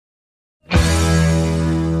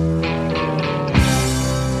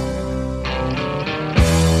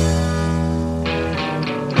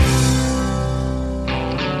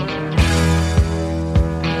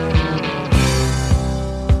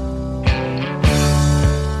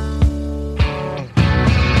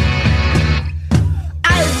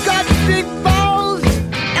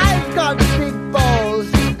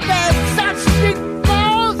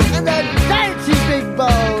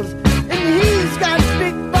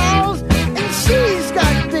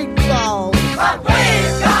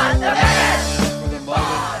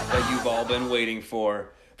looking for.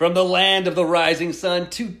 From the land of the rising sun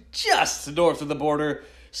to just north of the border,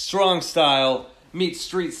 strong style meets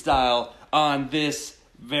street style on this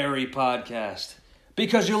very podcast.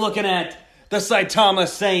 Because you're looking at the Saitama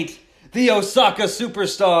Saint, the Osaka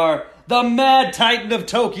Superstar, the Mad Titan of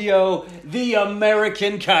Tokyo, the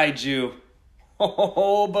American Kaiju.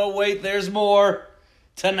 Oh, but wait, there's more.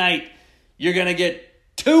 Tonight, you're going to get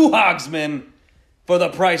 2 Hogsmen for the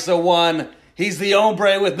price of 1. He's the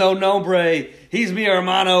hombre with no nombre. He's mi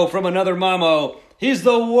hermano from another mamo. He's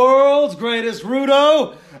the world's greatest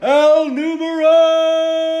Rudo, El Numero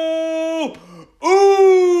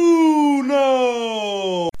Uno.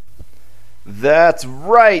 That's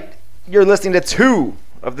right. You're listening to 2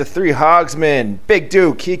 of the 3 Hogsmen. Big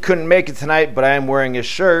Duke, he couldn't make it tonight, but I am wearing his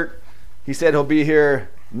shirt. He said he'll be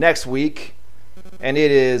here next week, and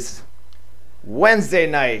it is Wednesday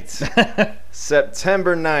night,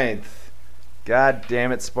 September 9th. God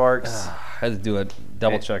damn it, Sparks. I had to do a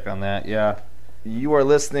double check on that, yeah. You are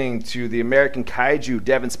listening to the American Kaiju,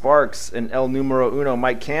 Devin Sparks, and El Numero Uno,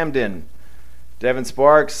 Mike Camden. Devin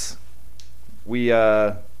Sparks,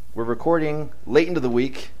 we're recording late into the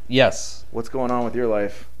week. Yes. What's going on with your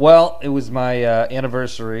life? Well, it was my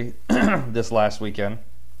anniversary this last weekend.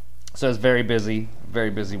 So it was very busy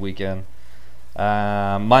weekend.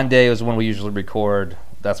 Monday was when we usually record.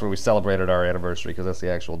 That's where we celebrated our anniversary because that's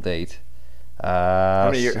the actual date.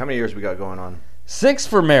 How many years we got going on? 6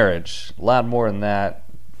 for marriage. A lot more than that.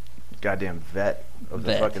 Goddamn vet of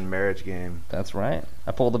the fucking marriage game. That's right.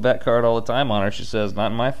 I pull the vet card all the time on her. She says,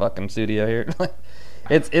 "Not in my fucking studio here."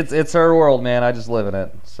 It's her world, man. I just live in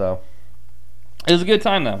it. So it was a good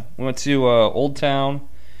time though. We went to Old Town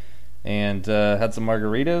and had some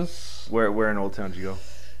margaritas. Where in Old Town did you go?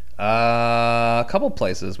 A couple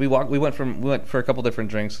places. We went for a couple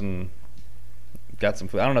different drinks and got some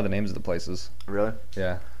food. I don't know the names of the places. Really?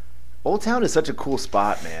 Yeah. Old Town is such a cool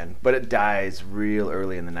spot, man, but it dies real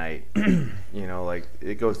early in the night. You know, like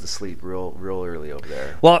it goes to sleep real early over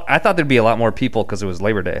there. Well, I thought there'd be a lot more people because it was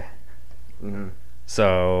Labor Day. Mm-hmm.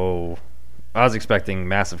 So I was expecting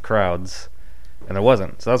massive crowds, and there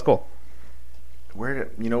wasn't. So that was cool. Where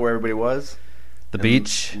everybody was? The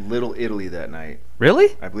beach. Little Italy that night.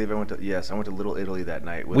 Really? I believe I went to Little Italy that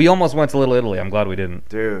night. We almost went to Little Italy. I'm glad we didn't.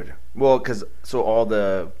 Dude. Well, because all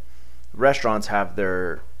the restaurants have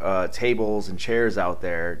their tables and chairs out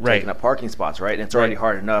there taking up parking spots, right? And it's already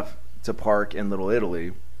hard enough to park in Little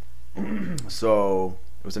Italy. So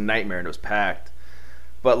it was a nightmare and it was packed.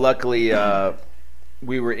 But luckily,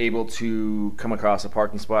 we were able to come across a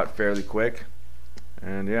parking spot fairly quick.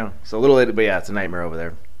 And yeah, so Little Italy, but yeah, it's a nightmare over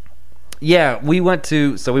there. Yeah, we went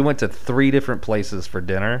to 3 different places for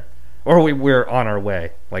dinner. Or we were on our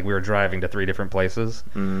way. Like we were driving to 3 different places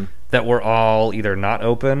that were all either not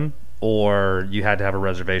open or you had to have a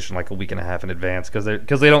reservation like a week and a half in advance because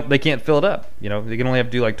they can't fill it up. You know, they can only have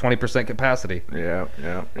to do like 20% capacity. Yeah.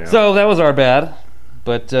 So that was our bad,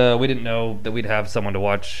 but we didn't know that we'd have someone to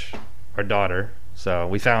watch our daughter. So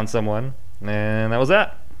we found someone, and that was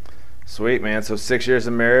that. Sweet, man. So 6 years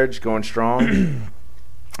of marriage, going strong.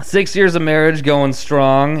 6 years of marriage going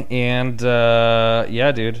strong, and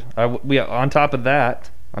yeah, dude. We on top of that,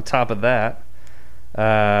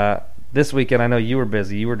 this weekend I know you were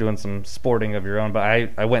busy. You were doing some sporting of your own, but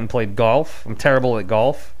I went and played golf. I'm terrible at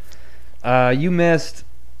golf. You missed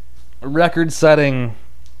record-setting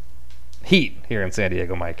heat here in San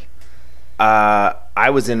Diego, Mike. I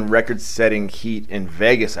was in record-setting heat in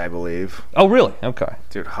Vegas, I believe. Oh, really? Okay.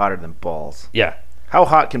 Dude, hotter than balls. Yeah. How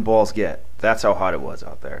hot can balls get? That's how hot it was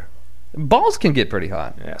out there. Balls can get pretty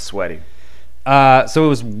hot. Yeah, sweaty. So it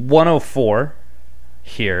was 104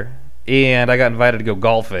 here, and I got invited to go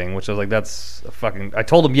golfing, which I was like, that's a fucking... I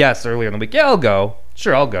told him yes earlier in the week. Yeah, I'll go.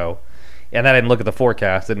 Sure, I'll go. And then I didn't look at the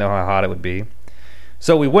forecast. Didn't know how hot it would be.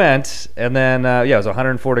 So we went, and then, it was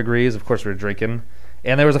 104 degrees. Of course, we were drinking.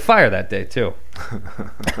 And there was a fire that day, too.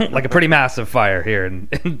 Like a pretty massive fire here in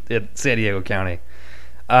San Diego County.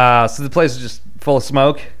 So the place was just full of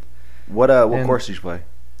smoke. What course did you play?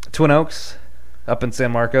 Twin Oaks, up in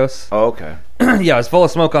San Marcos. Oh, okay. Yeah, it was full of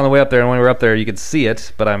smoke on the way up there, and when we were up there, you could see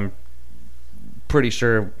it, but I'm pretty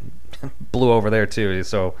sure blew over there, too.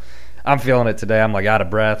 So I'm feeling it today. I'm, like, out of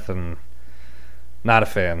breath and not a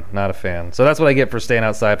fan. So that's what I get for staying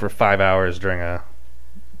outside for 5 hours during a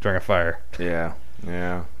fire. Yeah.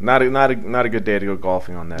 Not a good day to go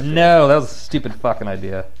golfing on that day. No, that was a stupid fucking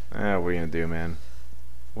idea. What are you going to do, man?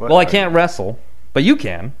 Well, I can't wrestle, but you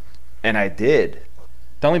can. And I did.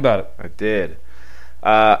 Tell me about it. I did.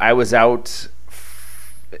 I was out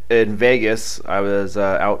in Vegas. I was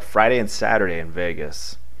out Friday and Saturday in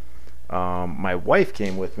Vegas. My wife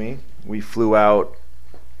came with me. We flew out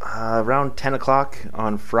around 10 o'clock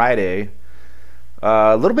on Friday.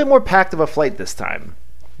 A little bit more packed of a flight this time.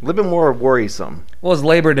 A little bit more worrisome. Well, it's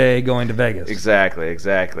Labor Day going to Vegas.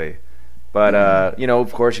 Exactly. But,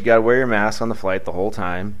 of course, you got to wear your mask on the flight the whole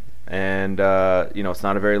time. And, it's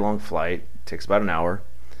not a very long flight. It takes about an hour.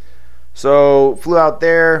 So, flew out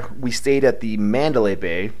there. We stayed at the Mandalay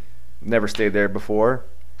Bay. Never stayed there before.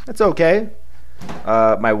 It's okay.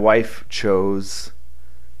 My wife chose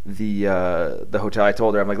the hotel. I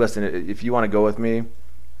told her, I'm like, listen, if you want to go with me,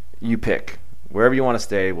 you pick. Wherever you want to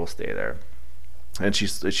stay, we'll stay there. And she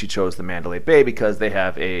chose the Mandalay Bay because they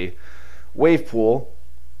have a wave pool,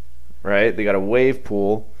 right? They got a wave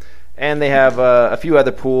pool, and they have a few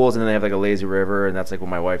other pools, and then they have like a lazy river, and that's like what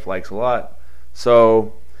my wife likes a lot.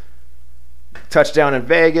 So, touchdown in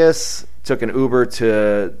Vegas, took an Uber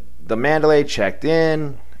to the Mandalay, checked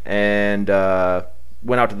in, and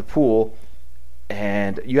went out to the pool.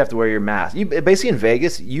 And you have to wear your mask. Basically in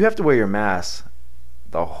Vegas, you have to wear your mask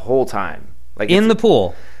the whole time. Like in the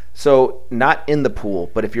pool. So not in the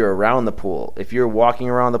pool, but if you're around the pool, if you're walking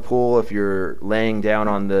around the pool, if you're laying down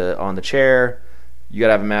on the chair, you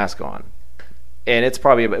gotta have a mask on. And it was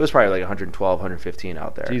probably like 112, 115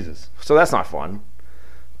 out there. Jesus. So that's not fun.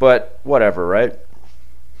 But whatever, right?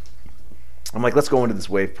 I'm like, let's go into this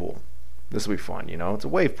wave pool. This will be fun, It's a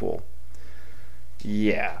wave pool.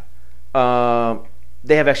 Yeah.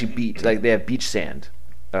 They have actually they have beach sand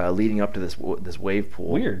leading up to this wave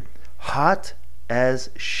pool. Weird. Hot as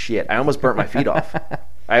shit. I almost burnt my feet off.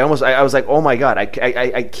 I was like, oh my god,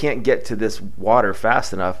 I can't get to this water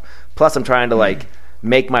fast enough. Plus, I'm trying to like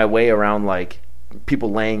make my way around like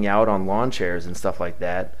people laying out on lawn chairs and stuff like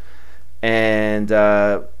that. And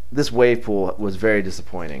this wave pool was very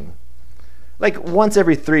disappointing. Like once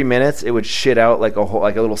every 3 minutes, it would shit out like a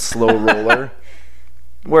little slow roller.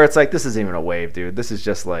 Where it's like, this isn't even a wave, dude. This is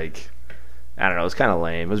just like, I don't know. It's kind of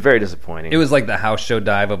lame. It was very disappointing. It was like the house show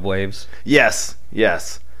dive of waves. Yes.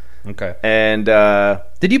 Okay. And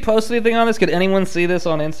did you post anything on this? Could anyone see this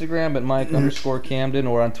on Instagram at Mike_Camden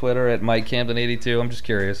or on Twitter at MikeCamden82? I'm just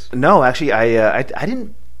curious. No, actually, I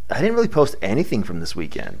didn't really post anything from this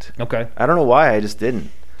weekend. Okay. I don't know why. I just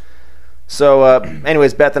didn't. So,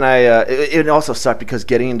 anyways, Beth and I, it also sucked because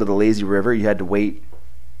getting into the lazy river, you had to wait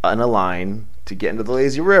on a line to get into the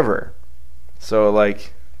lazy river. So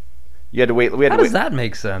like you had to wait. How does that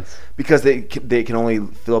make sense? Because they can only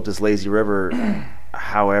fill up this lazy river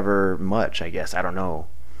however much, I guess. I don't know.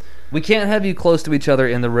 We can't have you close to each other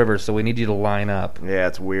in the river, so we need you to line up. Yeah,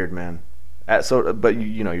 it's weird, man. But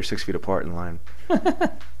you're 6 feet apart in line.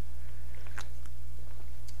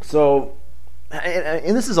 So,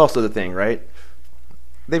 and this is also the thing, right?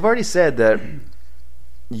 They've already said that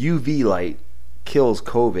UV light kills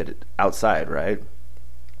COVID outside, right?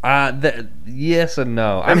 Yes and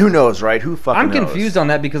no. And who knows, right? Who fucking knows? I'm confused on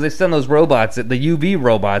that because they send those robots, the UV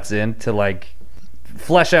robots, in to like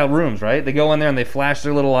flesh out rooms, right? They go in there and they flash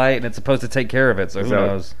their little light, and it's supposed to take care of it. So who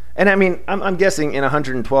knows? And I mean, I'm guessing in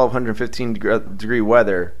 112, 115 degree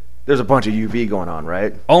weather, there's a bunch of UV going on,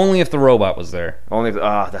 right? Only if the robot was there. Only if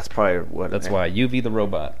that's probably what. That's why UV the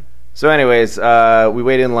robot. So anyways, we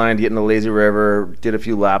waited in line to get in the lazy river, did a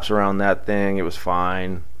few laps around that thing. It was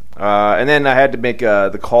fine. And then I had to make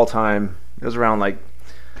the call time. It was around like,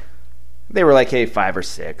 they were like, hey, 5 or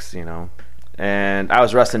 6, And I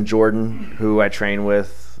was wrestling Jordan, who I train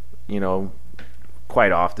with,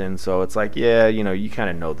 quite often. So it's like, yeah, you kind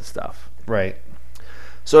of know the stuff. Right.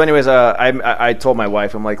 So anyways, I told my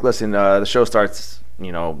wife, I'm like, listen, the show starts,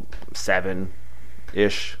 7-ish.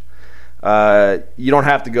 You don't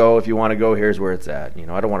have to go. If you want to go, here's where it's at.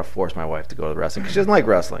 I don't want to force my wife to go to the wrestling because she doesn't like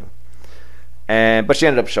wrestling. But she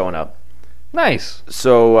ended up showing up. Nice.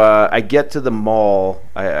 So I get to the mall.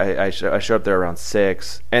 I show up there around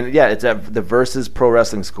 6, and yeah, it's at the Versus Pro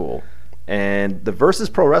Wrestling School, and the Versus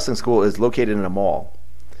Pro Wrestling School is located in a mall.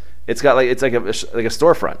 It's got like a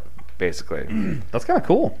storefront basically. That's kind of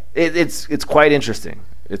cool. It's quite interesting.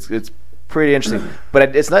 It's pretty interesting,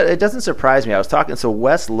 but it doesn't surprise me. I was talking. So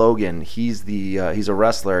Wes Logan, he's a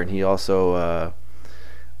wrestler, and he also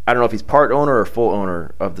I don't know if he's part owner or full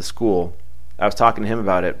owner of the school. I was talking to him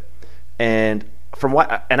about it, and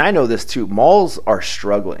I know this too. Malls are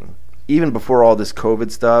struggling. Even before all this COVID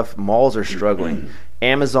stuff, malls are struggling.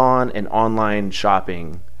 Amazon and online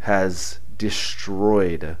shopping has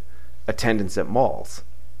destroyed attendance at malls.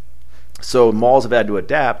 So malls have had to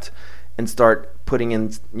adapt and start putting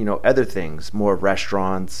in, other things, more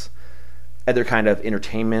restaurants, other kind of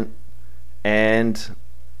entertainment. And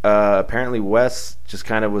apparently Wes just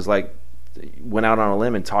kind of was like, went out on a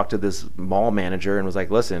limb and talked to this mall manager and was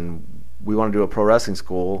like, listen, we want to do a pro wrestling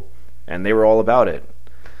school. And they were all about it.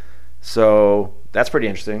 So that's pretty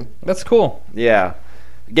interesting. That's cool. Yeah.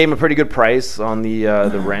 Gave him a pretty good price on the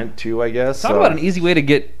rent, too, I guess. Talk about an easy way to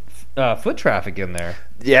get foot traffic in there.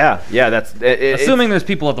 Yeah, that's... Assuming there's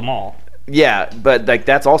people at the mall. Yeah, but like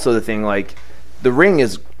that's also the thing. Like, the ring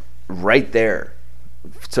is right there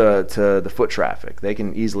to the foot traffic. They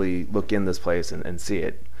can easily look in this place and see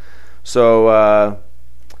it. So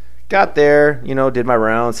got there, did my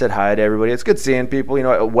rounds, said hi to everybody. It's good seeing people.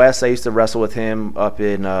 Wes, I used to wrestle with him up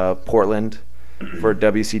in Portland for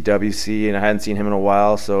WCWC, and I hadn't seen him in a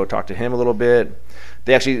while, so talked to him a little bit.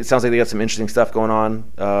 It sounds like they got some interesting stuff going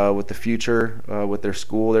on with the future, with their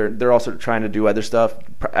school. They're also trying to do other stuff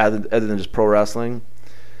other than just pro wrestling.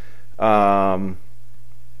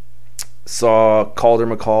 Saw Calder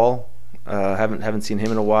McCall. Haven't seen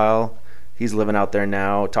him in a while. He's living out there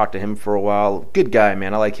now. Talked to him for a while. Good guy,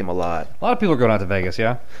 man. I like him a lot. A lot of people are going out to Vegas,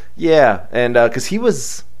 yeah? Yeah, and because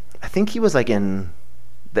I think he was like in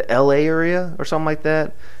the LA area or something like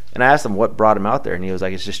that. And I asked him what brought him out there, and he was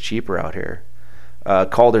like, it's just cheaper out here.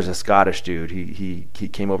 Calder's a Scottish dude. He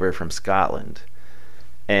came over here from Scotland,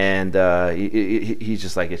 and he's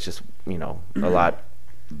just like, it's just a lot.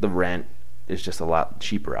 The rent is just a lot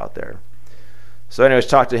cheaper out there. So anyways,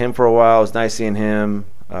 talked to him for a while. It was nice seeing him.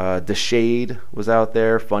 The Shade was out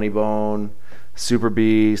there. Funny Bone, Super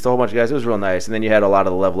Beast, a whole bunch of guys. It was real nice. And then you had a lot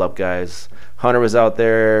of the Level Up guys. Hunter was out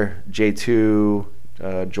there.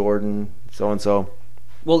 J2, Jordan, so and so.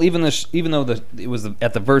 Well, even though it was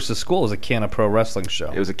at the Versus School, it was a Canna Pro Wrestling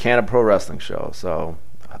show. It was a Canna Pro Wrestling show, so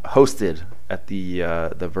hosted at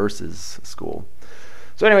the Versus School.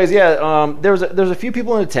 So, anyways, yeah, there's a few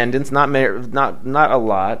people in attendance, not a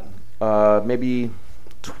lot, maybe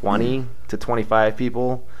 20 to 25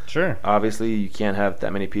 people. Sure. Obviously, you can't have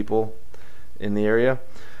that many people in the area,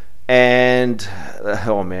 and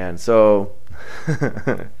oh man, so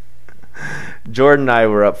Jordan and I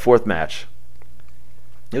were up fourth match.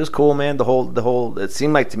 It was cool, man. The whole. It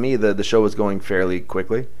seemed like to me the show was going fairly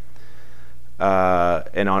quickly,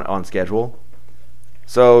 and on schedule.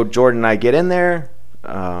 So Jordan and I get in there.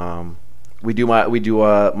 We do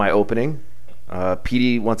my opening.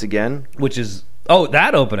 PD once again, which is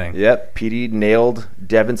that opening. Yep, PD nailed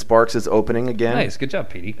Devin Sparks' opening again. Nice, good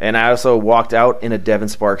job, PD. And I also walked out in a Devin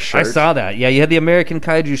Sparks shirt. I saw that. Yeah, you had the American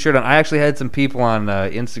Kaiju shirt on. I actually had some people on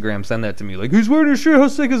Instagram send that to me, like, "Who's wearing your shirt? How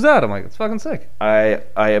sick is that?" I'm like, "It's fucking sick." I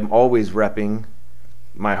am always repping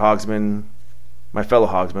my Hogsman, my fellow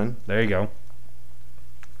Hogsman. There you go.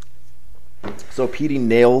 So PD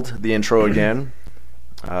nailed the intro again,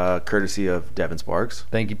 courtesy of Devin Sparks.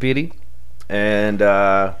 Thank you, PD. And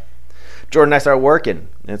Jordan and I started working,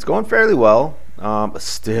 and it's going fairly well. A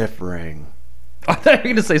stiff ring. I thought you were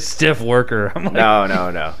going to say stiff worker. I'm like,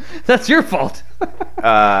 no. That's your fault.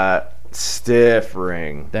 Stiff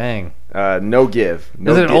ring. Dang. No give.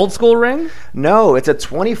 Is it an old school ring? No, it's a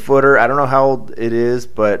 20-footer. I don't know how old it is,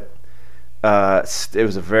 but it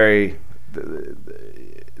was a very...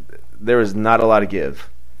 There was not a lot of give.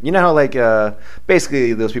 You know how, like,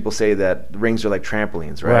 basically those people say that rings are like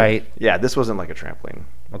trampolines, right? Right. Yeah, this wasn't like a trampoline.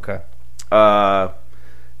 Okay.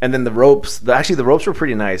 And then the ropes. The ropes were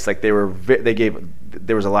pretty nice. Like there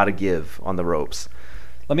was a lot of give on the ropes.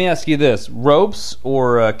 Let me ask you this: ropes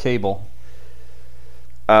or cable?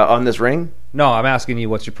 On this ring? No, I'm asking you.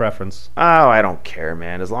 What's your preference? Oh, I don't care,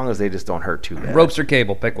 man. As long as they just don't hurt too bad. Ropes or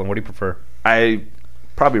cable? Pick one. What do you prefer?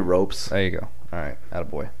 Probably ropes. There you go. All right,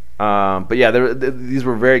 attaboy. But yeah, these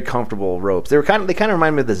were very comfortable ropes. They kind of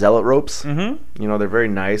remind me of the Zealot ropes. Mm-hmm. They're very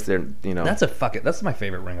nice. That's my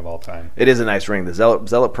favorite ring of all time. It is a nice ring. The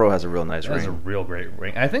Zealot Pro has a real nice ring. It's a real great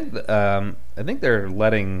ring. I think they're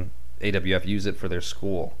letting AWF use it for their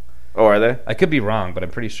school. Oh, are they? I could be wrong, but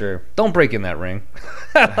I'm pretty sure. Don't break in that ring.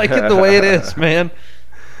 I like it the way it is, man.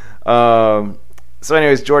 So,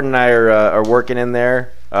 anyways, Jordan and I are working in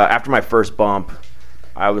there. After my first bump,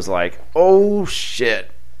 I was like, "Oh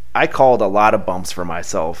shit." I called a lot of bumps for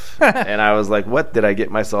myself, and I was like, what did I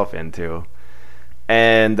get myself into?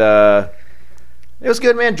 And it was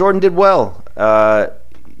good, man. Jordan did well.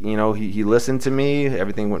 He listened to me.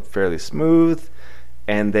 Everything went fairly smooth.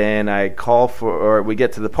 And then we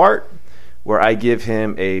get to the part where I give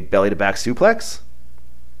him a belly-to-back suplex,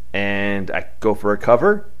 and I go for a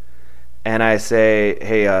cover, and I say,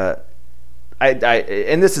 hey,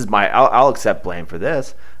 and this is I'll accept blame for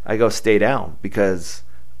this. I go, stay down, because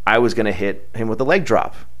I was going to hit him with a leg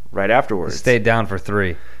drop right afterwards. You stayed down for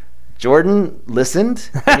 3. Jordan listened,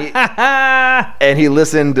 and he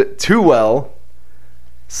listened too well.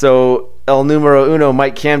 So El Numero Uno,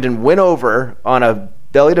 Mike Camden, went over on a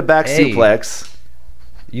belly-to-back suplex.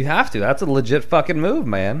 You have to. That's a legit fucking move,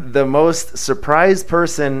 man. The most surprised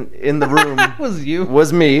person in the room was you.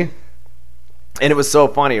 Was me. And it was so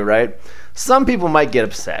funny, right? Some people might get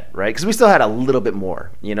upset, right? Because we still had a little bit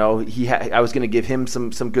more. You know, I was going to give him some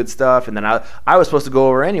good stuff, and then I was supposed to go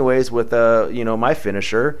over anyways with my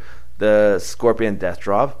finisher, the Scorpion Death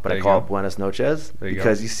Drop, but I call it Buenas Noches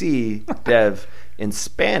because you see, Dev, in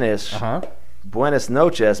Spanish, Buenas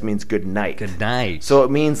Noches means good night. Good night. So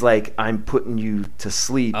it means like I'm putting you to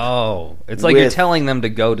sleep. Oh, it's like you're telling them to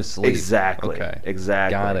go to sleep. Exactly. Okay.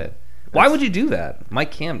 Exactly. Got it. Why would you do that?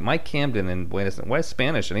 Mike Camden in Buenos Aires. Why is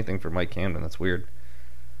Spanish anything for Mike Camden? That's weird.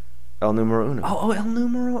 El numero uno. Oh, El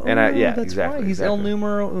numero uno. And that's exactly. Right. He's El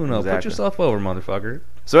numero uno. Exactly. Put yourself over, motherfucker.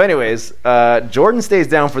 So anyways, Jordan stays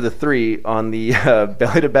down for the 3 on the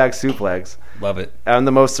belly-to-back suplex. Love it. I'm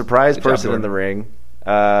the most surprised person in the ring.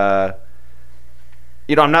 I'm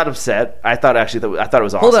not upset. I thought it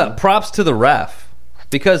was awesome. Hold up. Props to the ref.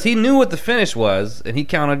 Because he knew what the finish was, and he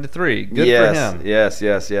counted to 3. Good for him. Yes.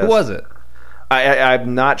 Who was it?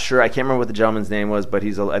 I'm not sure. I can't remember what the gentleman's name was, but I think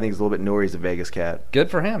he's a little bit newer. He's a Vegas cat.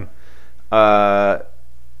 Good for him. It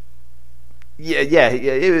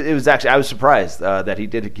was actually, I was surprised that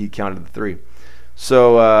he counted to 3.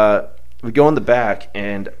 So we go in the back,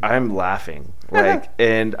 and I'm laughing.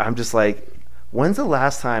 And I'm just like, when's the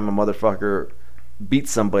last time a motherfucker beat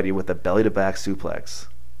somebody with a belly-to-back suplex?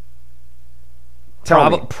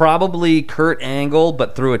 Probably Kurt Angle,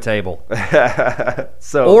 but through a table.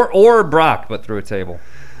 So or Brock, but through a table.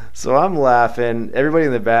 So I'm laughing. Everybody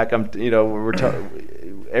in the back,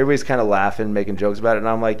 everybody's kind of laughing, making jokes about it, and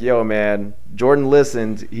I'm like, "Yo, man, Jordan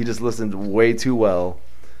listened. He just listened way too well."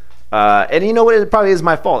 And you know what? It probably is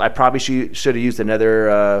my fault. I probably should have used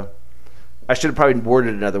another. I should have probably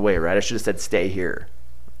worded it another way, right? I should have said, "Stay here,"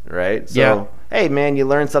 right? So, hey, man, you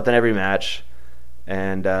learn something every match.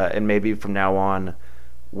 And maybe from now on,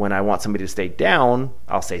 when I want somebody to stay down,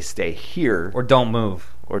 I'll say stay here. Or don't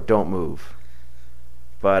move.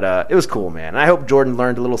 But it was cool, man. I hope Jordan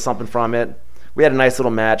learned a little something from it. We had a nice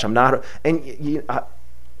little match. I'm not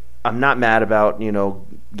mad about,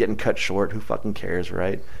 getting cut short. Who fucking cares,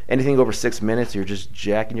 right? Anything over 6 minutes, you're just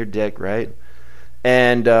jacking your dick, right?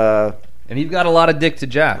 And you've got a lot of dick to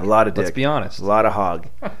jack. A lot of dick. Let's be honest. A lot of hog.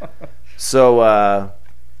 So...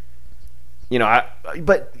 I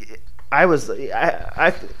was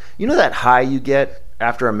that high you get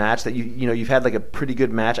after a match that you've had like a pretty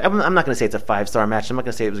good match. I'm not going to say it's a 5-star match. I'm not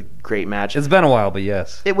going to say it was a great match. It's been a while, but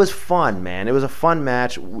yes, it was fun, man. It was a fun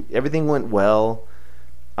match. Everything went well.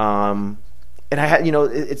 And I had,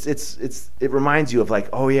 it reminds you of like,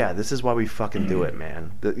 oh yeah, this is why we fucking do it,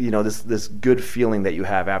 man. This good feeling that you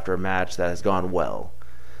have after a match that has gone well.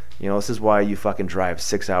 This is why you fucking drive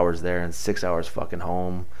 6 hours there and 6 hours fucking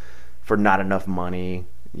home. For not enough money,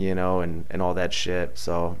 and all that shit.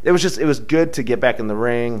 So it was good to get back in the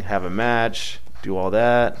ring, have a match, do all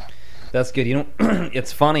that. That's good.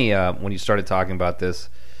 It's funny when you started talking about this,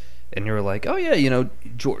 and you were like, "Oh yeah,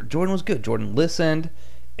 Jordan was good. Jordan listened."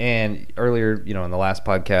 And earlier, in the last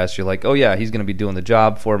podcast, you're like, "Oh yeah, he's going to be doing the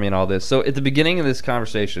job for me and all this." So at the beginning of this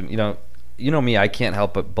conversation, you know me, I can't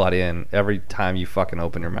help but butt in every time you fucking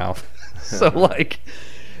open your mouth. So like,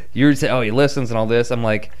 you're saying, "Oh, he listens and all this." I'm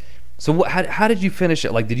like. So how did you finish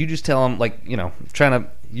it? Like, did you just tell him, like,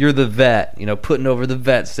 you're the vet, putting over the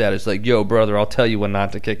vet status, like, yo, brother, I'll tell you when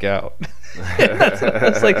not to kick out.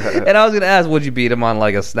 It's like, and I was gonna ask, would you beat him on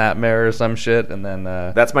like a snapmare or some shit? And then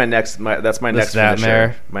that's my next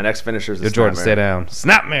snapmare. My next finisher is a Jordan, stay down,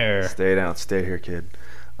 snapmare. Stay down, stay here, kid.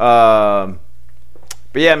 But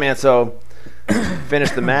yeah, man. So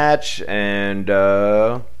finished the match, and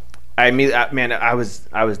I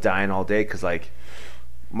was dying all day because like.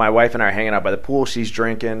 My wife and I are hanging out by the pool. She's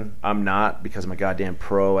drinking. I'm not because I'm a goddamn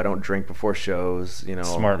pro. I don't drink before shows.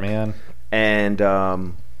 Smart man. And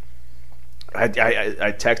I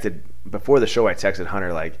texted before the show. I texted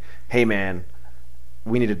Hunter like, "Hey man,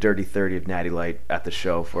 we need a dirty 30 of Natty Light at the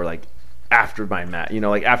show for like after my match.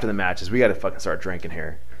 Like after the matches, we got to fucking start drinking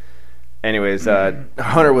here." Anyways,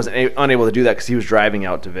 Hunter was unable to do that because he was driving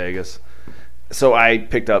out to Vegas. So I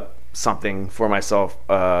picked up something for myself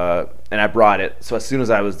and I brought it. So as soon as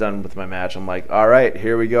I was done with my match, I'm like, all right,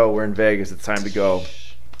 here we go, we're in Vegas, it's time to go,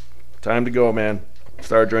 man.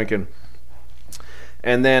 Start drinking.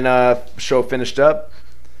 And then show finished up,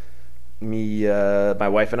 my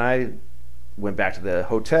wife and I went back to the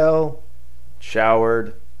hotel,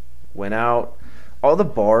 showered, went out. All the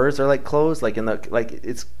bars are like closed, like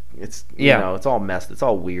it's it's all messed, it's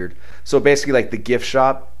all weird. So basically like the gift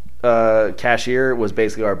shop cashier was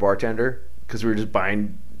basically our bartender because we were just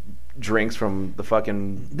buying drinks from the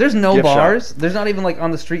fucking. There's no gift bars. shop. There's not even like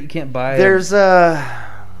on the street. You can't buy. There's there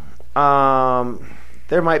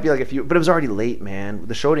might be like a few, but it was already late, man.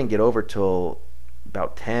 The show didn't get over till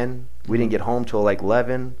about 10. We didn't get home till like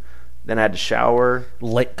 11. Then I had to shower.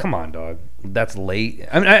 Late? Come on, dog. That's late.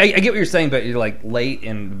 I mean, I get what you're saying, but you're like late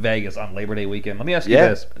in Vegas on Labor Day weekend. Let me ask you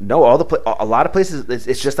this. No, a lot of places,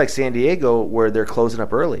 it's just like San Diego where they're closing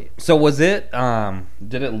up early. So was it,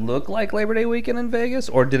 did it look like Labor Day weekend in Vegas?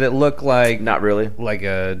 Or did it look like... Not really. Like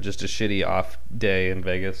just a shitty off day in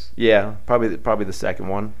Vegas? Yeah, probably the second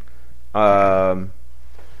one.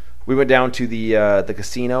 We went down to the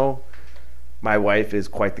casino. My wife is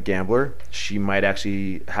quite the gambler. She might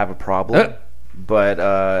actually have a problem,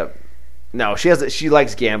 but no, she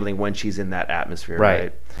likes gambling when she's in that atmosphere,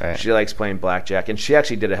 right? She likes playing blackjack, and she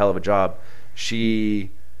actually did a hell of a job.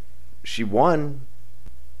 She won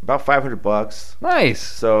about $500. Nice.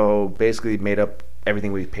 So basically made up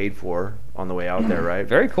everything we paid for on the way out there, right?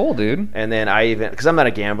 Very cool, dude. And then because I'm not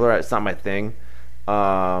a gambler, it's not my thing.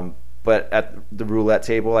 But at the roulette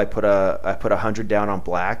table, I put 100 down on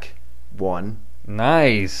black. Won.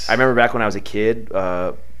 Nice. I remember back when I was a kid,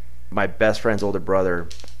 my best friend's older brother,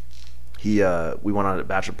 we went on a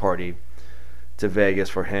bachelor party to Vegas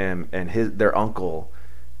for him, and their uncle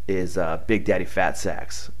is Big Daddy Fat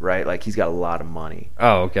Sacks, right? Like, he's got a lot of money.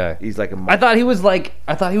 Oh, okay. He's like I thought he was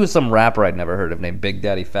some rapper I'd never heard of named Big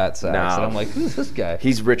Daddy Fat Sacks. No. And I'm like, who's this guy?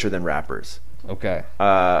 He's richer than rappers. Okay.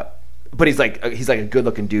 But he's like a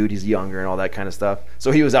good-looking dude. He's younger and all that kind of stuff.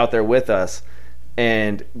 So he was out there with us.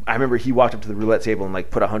 And I remember he walked up to the roulette table and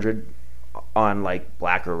like put 100 on like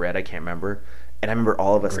black or red, I can't remember. And I remember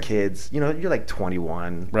all of us kids, you're like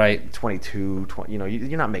 21, right, 22, 20,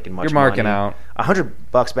 you're not making much. You're marking money. out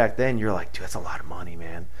 $100 back then. You're like, dude, that's a lot of money,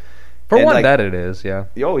 man. For and one like, bet it is, yeah.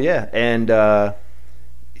 Oh yeah, and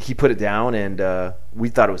he put it down, and we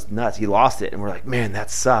thought it was nuts. He lost it, and we're like, man,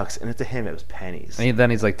 that sucks. And to him, it was pennies. And then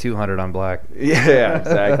he's like 200 on black. Yeah,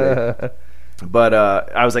 exactly. But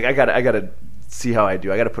I was like, I gotta see how I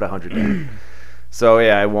do. I got to put 100 down. So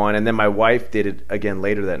yeah, I won, and then my wife did it again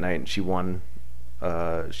later that night, and she won.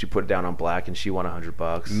 She put it down on black, and she won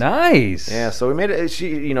 $100. Nice. Yeah, so we made it. She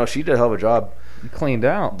did a hell of a job. You cleaned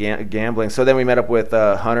out gambling. So then we met up with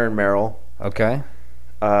Hunter and Merrill. Okay.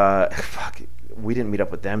 We didn't meet up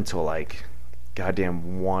with them till like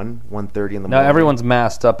goddamn 1:30 in the morning. Now everyone's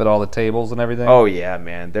masked up at all the tables and everything. Oh yeah,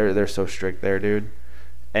 man, they're so strict there, dude.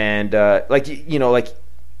 And like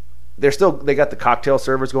they got the cocktail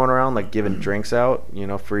servers going around, like giving drinks out,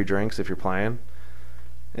 free drinks if you're playing.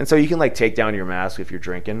 And so you can like take down your mask if you're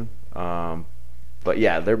drinking. But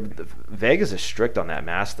yeah, Vegas is strict on that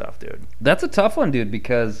mask stuff, dude. That's a tough one, dude,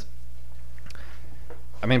 because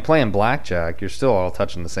I mean, playing blackjack, you're still all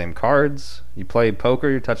touching the same cards. You play poker,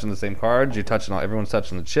 you're touching the same cards. Everyone's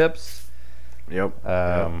touching the chips. Yep.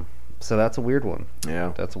 So that's a weird one.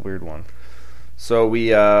 Yeah, that's a weird one. So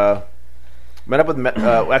we met up with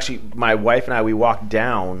actually my wife and I. We walked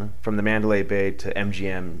down from the Mandalay Bay to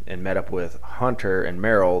MGM and met up with Hunter and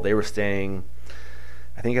Merrill. They were staying,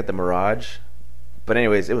 I think, at the Mirage. But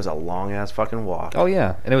anyways, it was a long ass fucking walk. Oh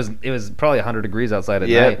yeah, and it was probably 100 degrees outside at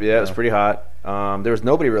night. Yeah, it was pretty hot. There was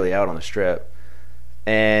nobody really out on the strip,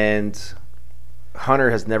 and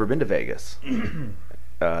Hunter has never been to Vegas.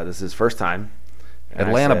 This is his first time.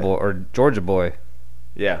 Atlanta boy or Georgia boy.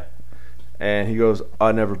 Yeah. And he goes,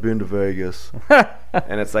 "I've never been to Vegas."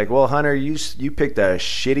 And it's like, well, Hunter, you picked a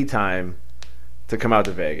shitty time to come out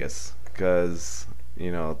to Vegas because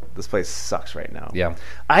this place sucks right now. Yeah.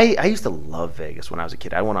 I used to love Vegas when I was a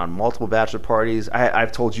kid. I went on multiple bachelor parties.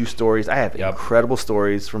 I've told you stories. I have incredible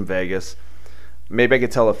stories from Vegas. Maybe I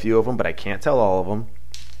could tell a few of them, but I can't tell all of them.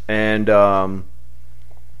 And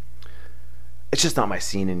it's just not my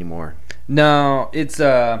scene anymore. No, it's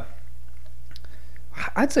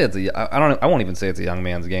I'd say I won't even say it's a young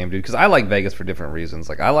man's game, dude, because I like Vegas for different reasons.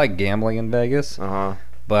 Like, I like gambling in Vegas, but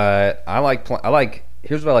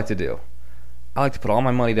here's what I like to do. I like to put all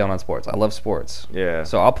my money down on sports. I love sports. Yeah.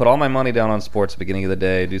 So I'll put all my money down on sports at the beginning of the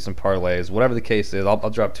day, do some parlays, whatever the case is. I'll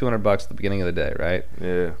drop $200 at the beginning of the day, right?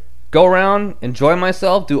 Yeah. Go around, enjoy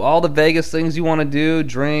myself, do all the Vegas things you want to do,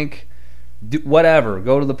 drink, do whatever,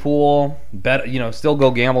 go to the pool, bet, still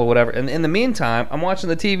go gamble or whatever. And in the meantime, I'm watching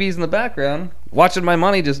the TVs in the background, watching my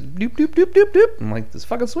money just doop doop doop doop doop. I'm like, this is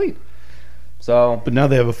fucking sweet. So, but now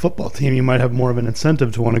they have a football team. You might have more of an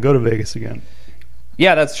incentive to want to go to Vegas again.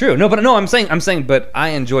 Yeah, that's true. I'm saying, but I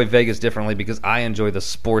enjoy Vegas differently because I enjoy the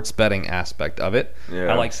sports betting aspect of it.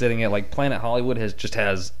 Yeah. I like sitting at, like, Planet Hollywood has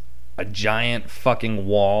a giant fucking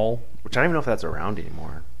wall. Which I don't even know if that's around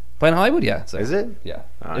anymore. Planet Hollywood, yeah. Is it? Yeah.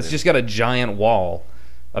 It's just got a giant wall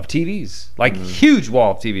of TVs. Like, huge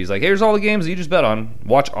wall of TVs. Like, here's all the games that you just bet on.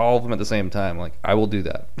 Watch all of them at the same time. Like, I will do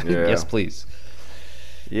that. Yeah. Yes, please.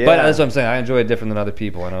 Yeah. But that's what I'm saying. I enjoy it different than other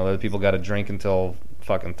people. I know other people got to drink until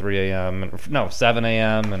fucking 3 a.m. No, 7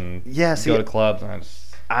 a.m. and go to clubs.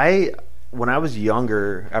 And when I was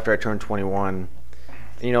younger, after I turned 21,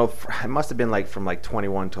 you know, it must have been like from like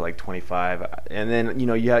 21 to like 25, and then you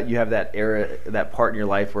know you have that era, that part in your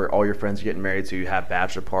life where all your friends are getting married, so you have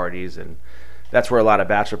bachelor parties, and that's where a lot of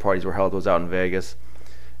bachelor parties were held, was out in Vegas.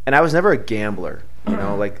 And I was never a gambler, you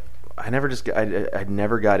know, like I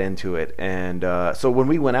never got into it, and so when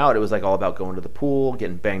we went out, it was like all about going to the pool,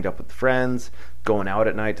 getting banged up with friends, going out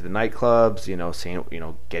at night to the nightclubs, you know, seeing, you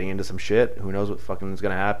know, getting into some shit. Who knows what fucking is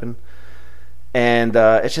gonna happen? And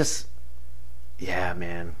it's just. Yeah,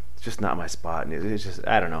 man, it's just not my spot. It's just,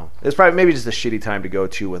 I don't know. It's probably maybe just a shitty time to go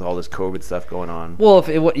to with all this COVID stuff going on. Well, if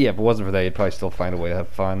it wasn't for that, you'd probably still find a way to have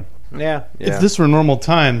fun. Yeah. If this were normal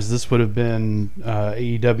times, this would have been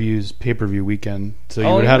AEW's pay-per-view weekend. So you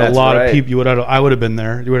would have had a lot of people. I would have been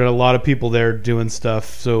there. You would have had a lot of people there doing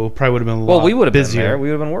stuff. So probably would have been a lot busier. Well, we would have been there. We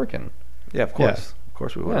would have been working. Yeah, of course. Yeah. Of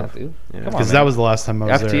course we would have. Dude. Yeah. Because that was the last time I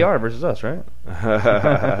was there. FTR versus us, right?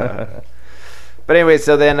 But anyway,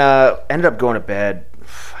 so then ended up going to bed.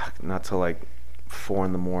 Not till like 4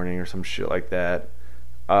 a.m. or some shit like that.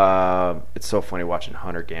 It's so funny watching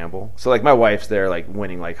Hunter gamble. So like my wife's there, like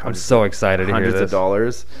winning like hundreds. I'm so excited to hear hundreds this. of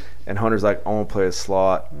dollars, and Hunter's like, I want to play a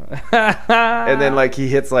slot, and then like he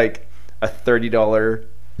hits like a $30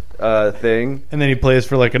 thing, and then he plays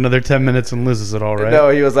for like another 10 minutes and loses it all, right? No,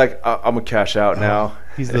 he was like, I'm gonna cash out now.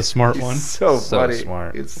 He's the smart one. So funny.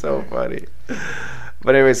 Smart. It's so funny.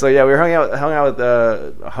 But anyway, so yeah, we hung out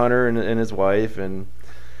with Hunter and his wife, and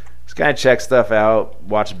just kind of check stuff out,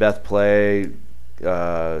 watch Beth play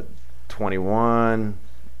 21,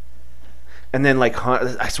 and then like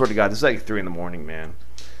I swear to God, this is like 3 a.m, man.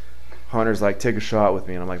 Hunter's like, take a shot with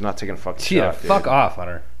me, and I'm like, not taking a fucking shot. Dude. Fuck off,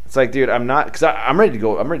 Hunter. It's like, dude, I'm not, because I'm ready to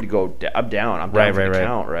go. I'm down. I'm down for the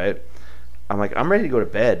count, right? I'm like, I'm ready to go to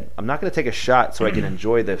bed. I'm not going to take a shot so I can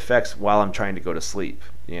enjoy the effects while I'm trying to go to sleep,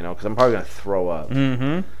 you know, because I'm probably going to throw up.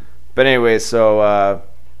 Mm-hmm. But anyway, so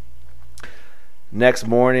next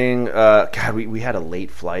morning, God, we had a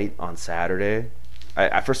late flight on Saturday.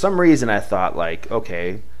 I for some reason, I thought, like,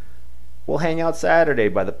 okay, we'll hang out Saturday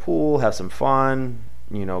by the pool, have some fun,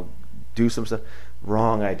 you know, do some stuff.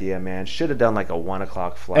 Wrong idea, man. Should have done like a 1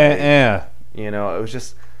 o'clock flight. You know, it was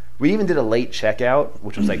just... We even did a late checkout,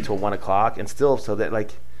 which was like till 1 o'clock, and still, so that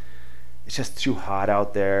like, it's just too hot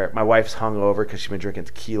out there. My wife's hungover because she's been drinking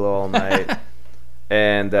tequila all night,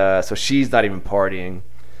 and so she's not even partying.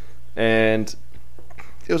 And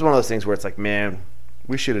it was one of those things where it's like, man,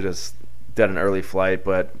 we should have just done an early flight,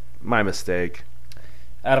 but my mistake.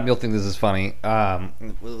 Adam, you'll think this is funny.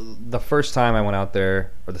 The first time I went out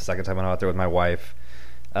there, or the second time I went out there with my wife,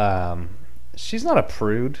 she's not a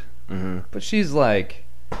prude, but she's like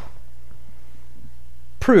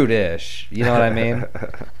prude-ish, you know what I mean?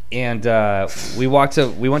 And we went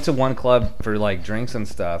to one club for like drinks and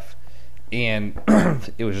stuff, and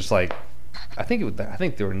it was just like, I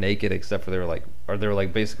think they were naked except for they were like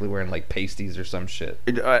basically wearing like pasties or some shit.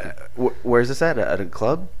 Where's this at a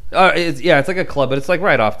club? It's like a club, but it's like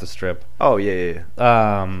right off the strip. Oh yeah.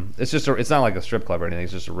 It's not like a strip club or anything.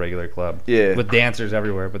 It's just a regular club. Yeah. With dancers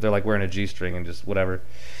everywhere, but they're like wearing a G-string and just whatever.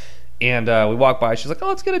 And we walk by. She's like, "Oh,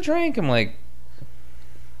 let's get a drink." I'm like,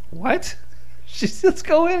 "What?" She said, "Let's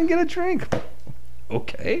go in and get a drink."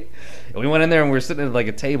 Okay. And we went in there and we were sitting at like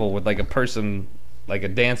a table with like a person, like a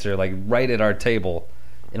dancer, like right at our table.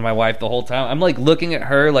 And my wife the whole time, I'm like looking at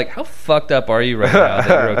her like, how fucked up are you right now that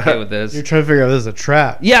you're okay with this? You're trying to figure out this is a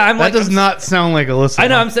trap. Yeah, I'm like, that does not sound like Alyssa. I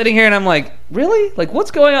know. I'm sitting here and I'm like, really? Like, what's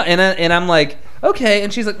going on? And I'm like, okay.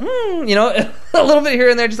 And she's like, you know, a little bit here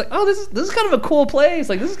and there, just like, oh, this is kind of a cool place.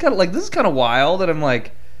 Like, this is kind of wild. And I'm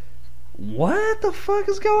like, what the fuck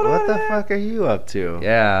is going on? What the fuck are you up to?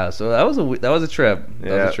 Yeah, so that was a trip.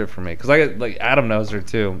 That was a trip for me because I got, like, Adam knows her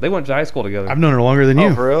too. They went to high school together. I've known her longer than you.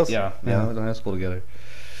 Oh, for real? Yeah, we went to high school together.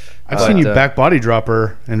 I've seen you back body drop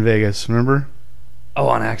her in Vegas. Remember? Oh,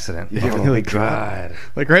 on accident. Yeah, oh my God!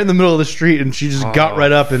 Like right in the middle of the street, and she just got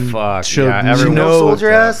right up and showed. Yeah, she no-sold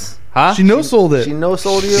your ass? Huh? She no-sold it. She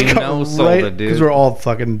no-sold you? She no-sold it, dude. Because we're all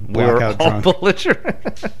fucking blackout drunk.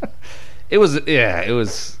 Belligerent. It was.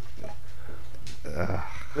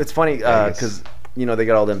 It's funny because you know they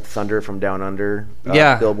got all them Thunder from Down Under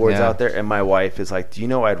billboards out there, and my wife is like, "Do you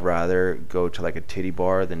know I'd rather go to like a titty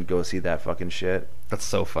bar than go see that fucking shit?" That's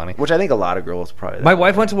so funny. Which I think a lot of girls probably. My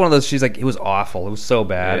wife went to one of those. She's like, it was awful. It was so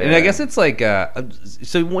bad. Yeah. And I guess it's like,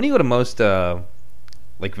 so when you go to most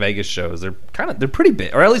like Vegas shows, they're pretty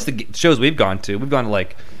big, or at least the shows we've gone to. We've gone to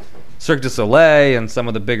like Cirque du Soleil and some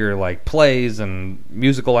of the bigger like plays and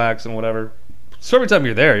musical acts and whatever. So every time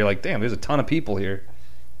you're there, you're like, damn, there's a ton of people here.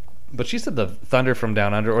 but she said the Thunder from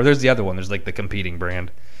Down Under, or there's the other one. There's like the competing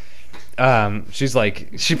brand. She's like,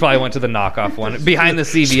 she probably went to the knockoff one behind the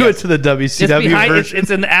CVS. She went to the WCW version.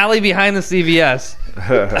 It's in the alley behind the CVS.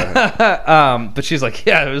 But she's like,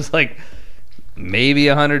 yeah, it was like maybe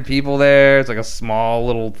 100 people there. It's like a small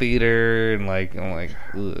little theater, and like I'm like,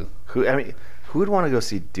 ugh. Who would want to go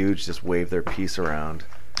see dudes just wave their piece around?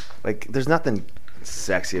 Like, there's nothing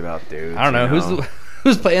sexy about dudes. I don't know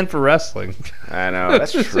who's paying for wrestling. I know,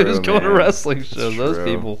 that's true. They're just going to wrestling shows. Those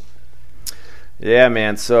people. Yeah,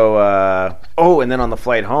 man. So, and then on the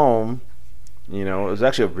flight home, it was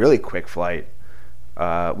actually a really quick flight.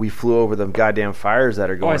 We flew over the goddamn fires that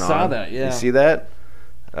are going on. I saw that, yeah. You see that?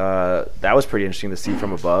 That was pretty interesting to see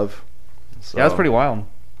from above. So, yeah, that's pretty wild.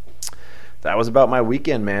 That was about my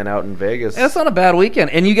weekend, man, out in Vegas. That's not a bad weekend.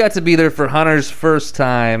 And you got to be there for Hunter's first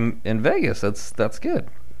time in Vegas. That's good.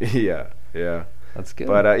 Yeah. That's good.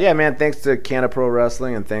 But, yeah, man, thanks to Canada Pro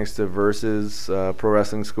Wrestling and thanks to Versus Pro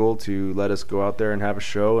Wrestling School to let us go out there and have a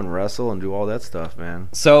show and wrestle and do all that stuff, man.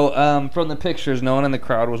 So, from the pictures, no one in the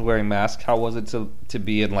crowd was wearing masks. How was it to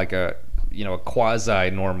be in, like, a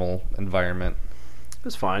quasi-normal environment? It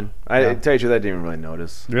was fine. I tell you the truth, I didn't even really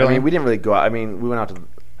notice. Really? I mean, we didn't really go out. I mean, we went out to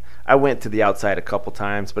I went to the outside a couple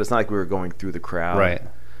times, but it's not like we were going through the crowd. Right.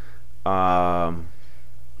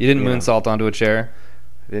 You didn't moonsault onto a chair?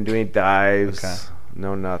 Didn't do any dives. Okay.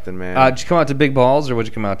 No, nothing, man. Did you come out to Big Balls, or what'd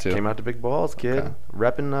you come out to? Came out to Big Balls, kid. Okay.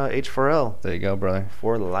 Repping H4L. There you go, brother.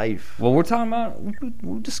 For life. Well, we're talking about,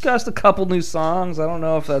 we discussed a couple new songs. I don't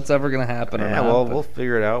know if that's ever going to happen or not. Well, we'll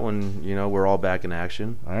figure it out when, we're all back in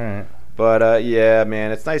action. All right. But, yeah,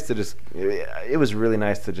 man, it's nice to just, it was really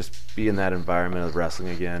nice to just be in that environment of wrestling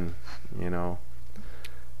again,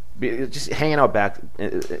 just hanging out back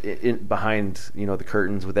behind, the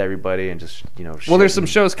curtains with everybody and just, Well, there's some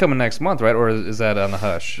shows coming next month, right? Or is that on the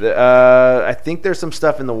hush? I think there's some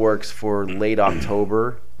stuff in the works for late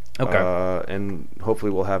October. Okay. And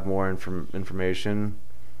hopefully we'll have more information.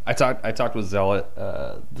 I talked with Zealot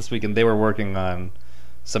this week, and they were working on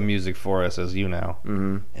some music for us, as you know.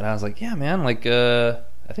 Mm-hmm. And I was like, yeah, man, like,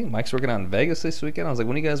 I think Mike's working out in Vegas this weekend. I was like,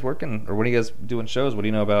 when are you guys working, or when are you guys doing shows? What do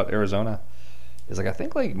you know about Arizona? He's like, I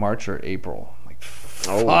think like March or April. I'm like,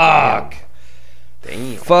 fuck.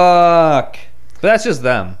 Damn. Fuck. But that's just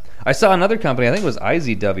them. I saw another company, I think it was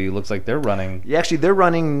IZW, looks like they're running. Yeah, actually, they're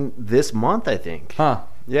running this month, I think. Huh.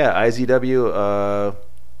 Yeah, IZW,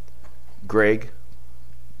 Greg.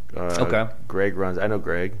 Okay. Greg runs. I know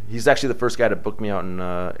Greg. He's actually the first guy to book me out in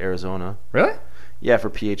Arizona. Really? Yeah, for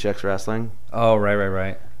PHX Wrestling. Oh,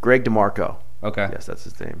 right. Greg DeMarco. Okay. Yes, that's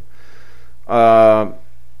his name.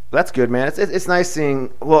 That's good, man. It's nice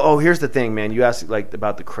seeing. Well, here's the thing, man. You asked like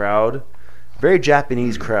about the crowd. Very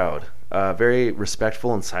Japanese crowd. Very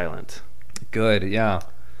respectful and silent. Good, yeah.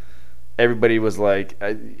 Everybody was like,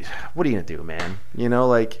 "What are you gonna do, man?"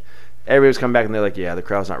 Like everybody was coming back and they're like, "Yeah, the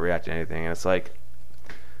crowd's not reacting to anything." And it's like,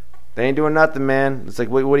 they ain't doing nothing, man. It's like,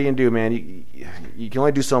 what are you gonna do, man? You can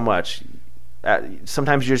only do so much.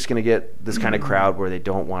 Sometimes you're just gonna get this kind of crowd where they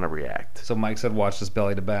don't want to react. So Mike said, "Watch this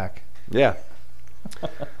belly to back." Yeah.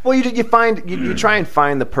 Well, you try and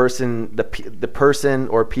find the person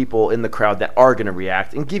or people in the crowd that are gonna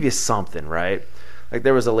react and give you something, right? Like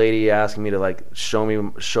there was a lady asking me to like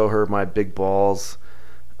show her my big balls.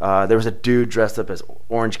 There was a dude dressed up as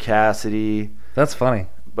Orange Cassidy. That's funny.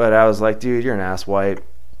 But I was like, dude, you're an asswipe,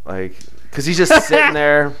 like, because he's just sitting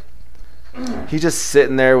there. He's just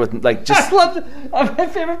sitting there with like just. I love my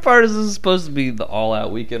favorite part is this is supposed to be the All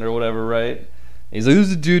Out weekend or whatever, right? He's like,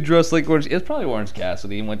 who's a dude dressed like Orange? It's probably Orange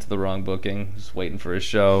Cassidy. He went to the wrong booking, just waiting for his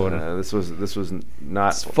show. And this was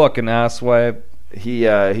not. It's fucking asswipe.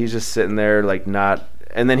 He's just sitting there like not,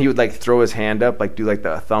 and then he would like throw his hand up, like do like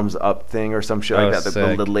the thumbs up thing or some shit like that.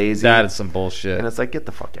 The lazy. That is some bullshit. And it's like, get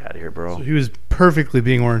the fuck out of here, bro. So he was perfectly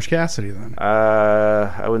being Orange Cassidy then.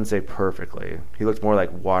 I wouldn't say perfectly. He looked more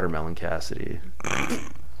like Watermelon Cassidy.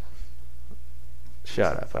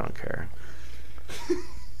 Shut up, I don't care.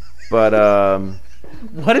 But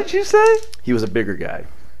what did you say? He was a bigger guy.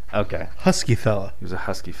 Okay. Husky fella. He was a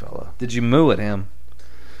husky fella. Did you moo at him?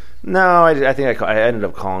 No, I think I ended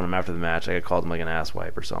up calling him after the match. I called him like an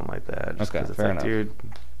asswipe or something like that. Just okay, fair enough. Dude,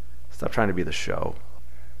 stop trying to be the show.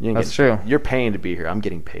 That's true. You're paying to be here. I'm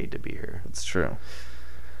getting paid to be here. That's true.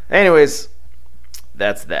 Anyways,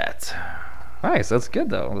 that's that. Nice. That's good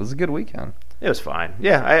though. It was a good weekend. It was fine.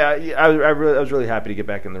 Yeah, I was really happy to get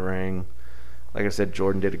back in the ring. Like I said,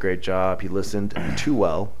 Jordan did a great job. He listened too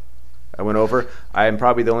well. I went over. I am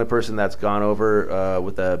probably the only person that's gone over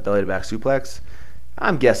with a belly-to-back suplex.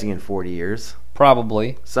 I'm guessing in 40 years.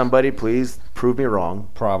 Probably. Somebody please prove me wrong.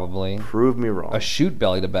 Probably. Prove me wrong. A shoot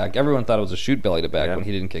belly to back. Everyone thought it was a shoot belly to back when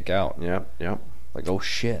he didn't kick out. Yep. Like, oh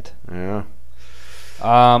shit. Yeah.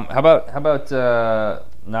 How about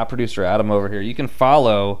not producer Adam over here? You can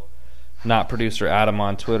follow not producer Adam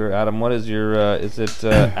on Twitter. Adam, what is your is it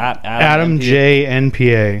at Adam J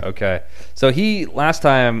NPA? Okay. So last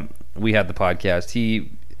time we had the podcast, he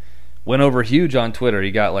went over huge on Twitter. He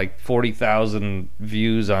got like 40,000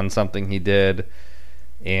 views on something he did,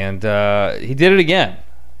 and he did it again.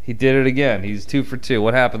 He's 2 for 2.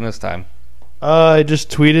 What happened this time? I just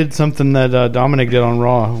tweeted something that Dominic did on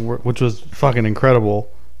Raw, which was fucking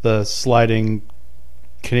incredible. The sliding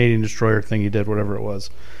Canadian Destroyer thing he did, whatever it was.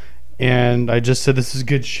 And I just said, this is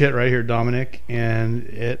good shit right here, Dominic. And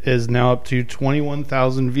it is now up to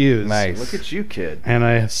 21,000 views. Nice. Look at you, kid. And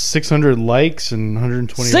I have 600 likes and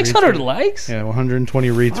 120 600 retweets. likes? Yeah, 120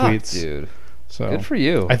 retweets. Fuck, dude. So good for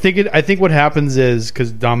you. I think what happens is,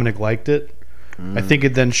 because Dominic liked it, I think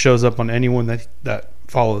it then shows up on anyone that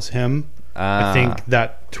follows him. I think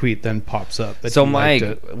that tweet then pops up. So,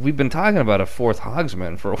 Mike, we've been talking about a fourth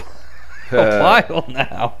Hogsman for a while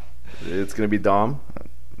now. It's going to be Dom?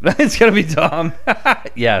 It's going to be Dom.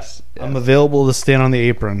 Yes. I'm available to stand on the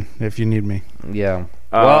apron if you need me. Yeah.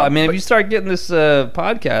 Well, I mean, if you start getting this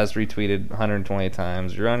podcast retweeted 120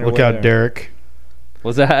 times, you're on your way. Look out, there. Derek.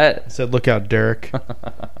 Was that? I said, look out, Derek.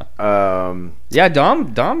 Yeah,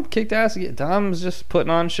 Dom kicked ass. Dom's just putting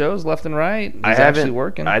on shows left and right. He's actually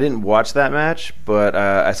working. I didn't watch that match, but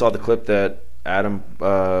I saw the clip that Adam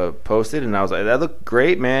posted, and I was like, that looked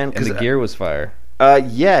great, man. And the gear was fire.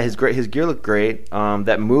 Yeah, his gear looked great.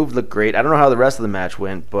 That move looked great. I don't know how the rest of the match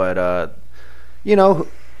went, but we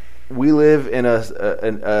live in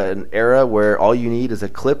an era where all you need is a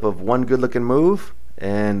clip of one good-looking move,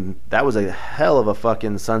 and that was a hell of a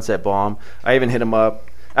fucking sunset bomb. I even hit him up.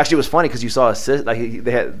 Actually, it was funny because you saw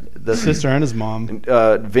they had the sister and his mom.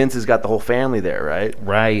 Vince has got the whole family there, right?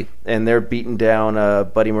 Right. And they're beating down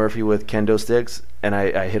Buddy Murphy with kendo sticks. And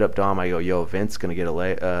I hit up Dom. I go, "Yo, Vince gonna get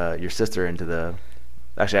your sister into the."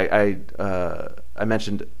 Actually, I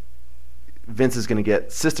mentioned Vince is gonna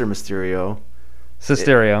get Sister Mysterio.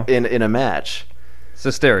 in a match.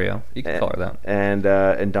 Cysterio. You can call her that.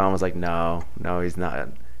 And Dom was like, no, he's not.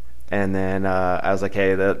 And then I was like,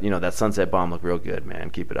 hey, that sunset bomb looked real good, man.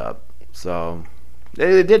 Keep it up. So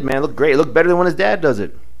it did, man. It looked great. It looked better than when his dad does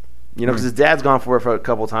it. Because his dad's gone for it for a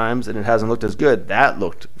couple times and it hasn't looked as good. That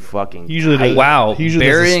looked fucking usually wow.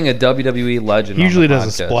 Burying a WWE legend. He usually does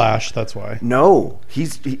a splash. That's why. No,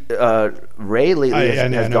 Ray lately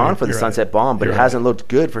has gone for the sunset bomb, but it hasn't looked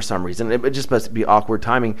good for some reason. It just must be awkward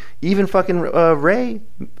timing. Even fucking Ray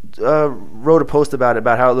wrote a post about it,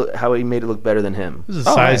 about how he made it look better than him. There's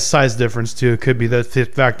a size difference too. It could be the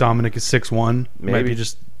fact Dominic is 6'1". Might be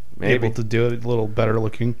just able to do it a little better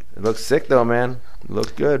looking. It looks sick though, man. It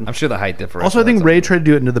looks good. I'm sure the height difference. Also, I think Ray tried to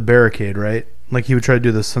do it into the barricade, right? Like he would try to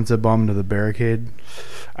do the sunset bomb into the barricade.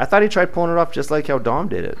 I thought he tried pulling it off just like how Dom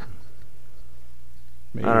did it.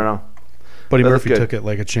 Maybe. I don't know. Buddy Murphy took it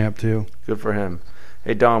like a champ too. Good for him.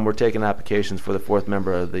 Hey Dom, we're taking applications for the fourth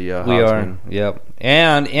member of the We Hogsman. are. Yep.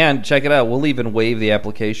 And check it out. We'll even waive the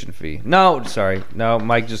application fee. No,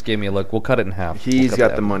 Mike just gave me a look. We'll cut it in half. He's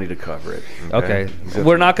got the money to cover it. Okay.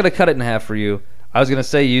 We're not going to cut it in half for you. I was going to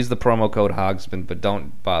say use the promo code Hogsman, but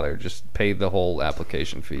don't bother. Just pay the whole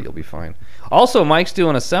application fee. You'll be fine. Also, Mike's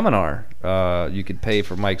doing a seminar. You could pay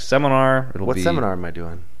for Mike's seminar. What seminar am I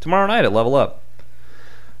doing? Tomorrow night at Level Up.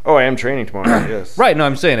 Oh, I am training tomorrow night, yes. Right, no,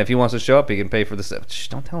 I'm saying if he wants to show up, he can pay for the Shh,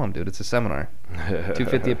 don't tell him, dude. It's a seminar.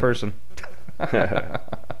 $250 a person.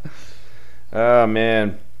 Oh,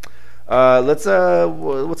 man. Let's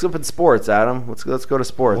up in sports, Adam. Let's go to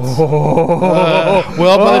sports. Well,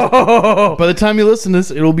 by the time you listen to this,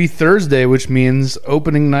 it'll be Thursday, which means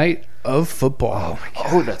opening night of football. Oh my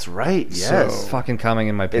God. Oh, that's right. Yes, so fucking coming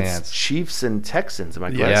in my pants. It's Chiefs and Texans. Am I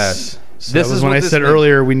correct? Yes. So this is when I said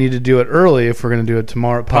earlier we need to do it early if we're going to do it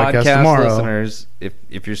tomorrow. Podcast tomorrow. Listeners,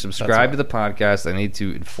 if you're subscribed to the podcast, I need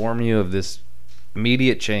to inform you of this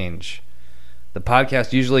immediate change. The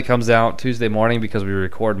podcast usually comes out Tuesday morning because we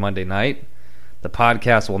record Monday night. The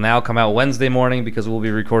podcast will now come out Wednesday morning because we'll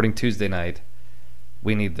be recording Tuesday night.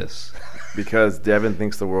 We need this. Because Devin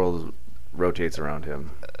thinks the world rotates around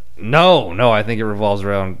him. No, I think it revolves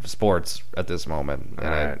around sports at this moment, and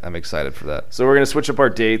right. I'm excited for that. So we're going to switch up our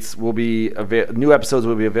dates. We'll be new episodes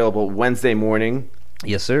will be available Wednesday morning.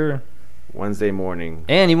 Yes, sir. Wednesday morning.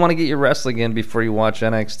 And you want to get your wrestling in before you watch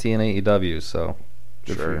NXT and AEW, so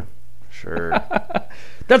good for you. Sure.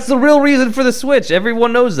 That's the real reason for the switch.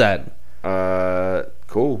 Everyone knows that.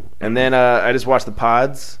 Cool. And then I just watched the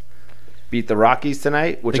pods. beat the Rockies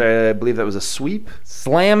tonight, which I believe that was a sweep.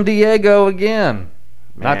 Slam Diego again.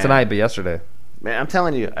 Man. Not tonight, but yesterday. Man, I'm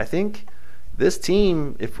telling you, I think this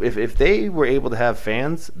team, if they were able to have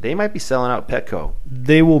fans, they might be selling out Petco.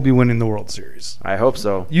 They will be winning the World Series. I hope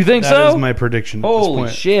so. You think so? That is my prediction at this Holy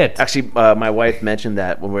point. shit. Actually, my wife mentioned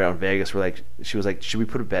that when we were out in Vegas. She was like, should we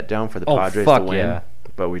put a bet down for the Padres to win? Yeah.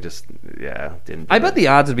 But we just, didn't. I bet the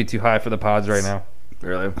odds would be too high for the Pods right now.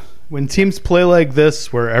 Really? When teams play like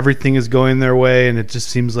this, where everything is going their way, and it just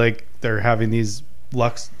seems like they're having these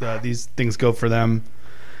these things go for them,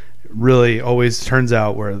 really always turns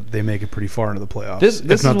out where they make it pretty far into the playoffs. This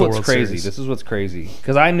is not the what's World crazy. Series. This is what's crazy.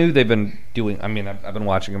 Because I knew they've been doing. I mean, I've been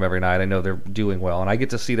watching them every night. I know they're doing well, and I get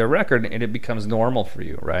to see their record, and it becomes normal for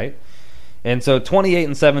you, right? And so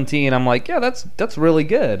 28-17, I'm like, yeah, that's really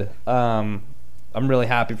good. I'm really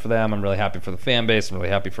happy for them. I'm really happy for the fan base. I'm really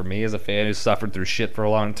happy for me as a fan who's suffered through shit for a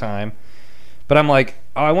long time. But I'm like,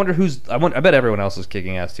 oh, I wonder I bet everyone else is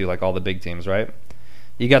kicking ass too, like all the big teams, right?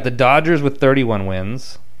 You got the Dodgers with 31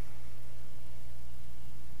 wins.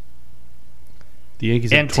 The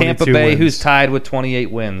Yankees and have 22 Tampa Bay, wins. who's tied with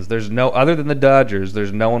 28 wins. There's no other than the Dodgers.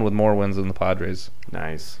 There's no one with more wins than the Padres.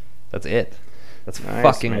 Nice. That's it. That's Nice,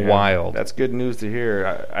 fucking man. wild. That's good news to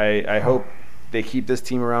hear. I hope they keep this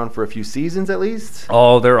team around for a few seasons at least.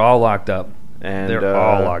 Oh, they're all locked up. And They're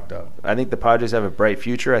all locked up. I think the Padres have a bright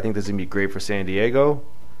future. I think this is gonna be great for San Diego.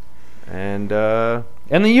 And the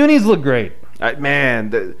unis look great.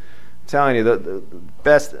 I'm telling you, the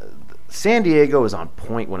best. San Diego is on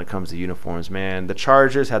point when it comes to uniforms, man. The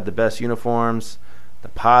Chargers have the best uniforms. The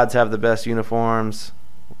Pods have the best uniforms.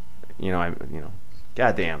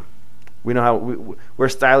 Goddamn. We know how we're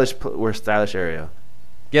stylish. We're a stylish area.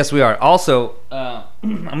 Yes, we are. Also, I'm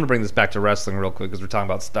going to bring this back to wrestling real quick because we're talking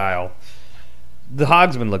about style. The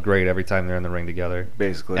Hogsmen look great every time they're in the ring together.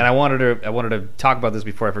 Basically. And I wanted to talk about this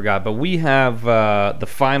before I forgot, but we have the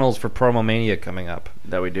finals for Promo Mania coming up.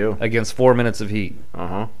 That we do. Against 4 Minutes of Heat.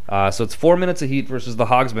 Uh-huh. So it's 4 Minutes of Heat versus the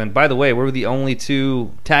Hogsmen. By the way, we're the only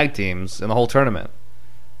two tag teams in the whole tournament.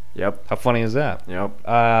 Yep. How funny is that?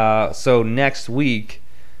 Yep. So next week,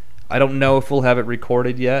 I don't know if we'll have it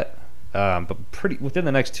recorded yet, but within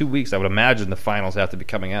the next 2 weeks, I would imagine the finals have to be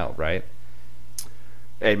coming out, right?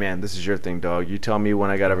 Hey, man, this is your thing, dog. You tell me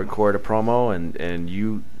when I got to record a promo, and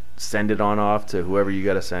you send it on off to whoever you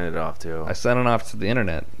got to send it off to. I send it off to the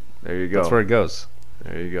internet. There you go. That's where it goes.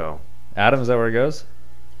 There you go. Adam, is that where it goes?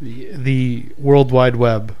 The World Wide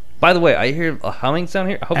Web. By the way, I hear a humming sound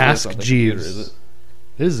here. Hopefully Ask it's not the Jeeves. computer, is it?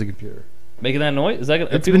 It is a computer. Making that noise? Is that?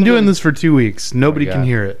 It's been doing this for 2 weeks. Nobody God. can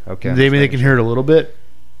hear it. Okay. Maybe they can hear it a little bit,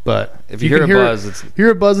 but If you hear a buzz, it's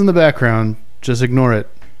hear a buzz in the background, just ignore it.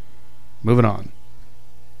 Moving on.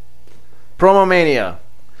 Promo Mania.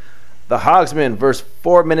 The Hogsmen versus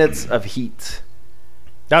 4 Minutes of Heat.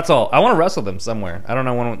 that's all. I want to wrestle them somewhere. I don't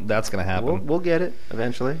know when that's going to happen. We'll get it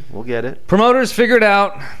eventually. We'll get it. Promoters, figure it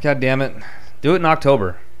out. God damn it. Do it in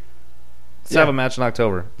October. Let's have Yeah. a match in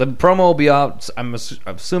October. The promo will be out, I'm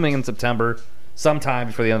assuming, in September, sometime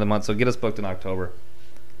before the end of the month. So get us booked in October.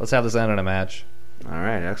 Let's have this end in a match. All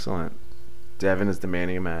right, excellent. Devin is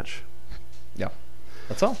demanding a match. Yeah.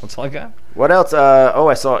 That's all. That's all I got. What else?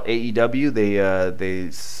 I saw AEW. They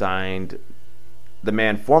signed the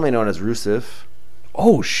man formerly known as Rusev.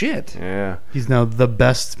 Oh, shit. Yeah. He's now the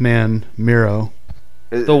best man, Miro.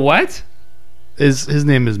 The what? His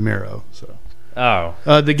name is Miro. So Oh.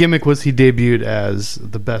 the gimmick was he debuted as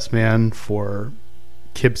the best man for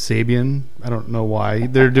Kip Sabian. I don't know why.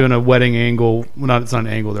 They're doing a wedding angle. Well, it's not an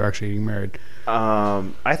angle. They're actually getting married.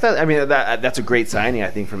 I thought. I mean, that's a great signing. I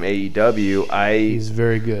think from AEW. He's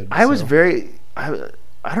very good. I was very. I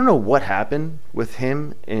don't know what happened with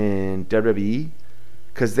him in WWE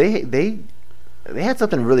because they had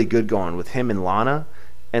something really good going with him and Lana,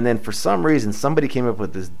 and then for some reason somebody came up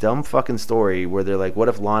with this dumb fucking story where they're like, "What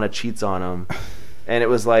if Lana cheats on him?" And it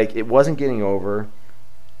was like it wasn't getting over,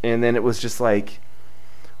 and then it was just like,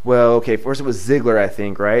 well, okay. First it was Ziggler, I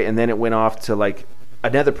think, right, and then it went off to like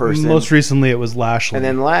another person. Most recently, it was Lashley. And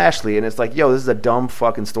then Lashley, and it's like, yo, this is a dumb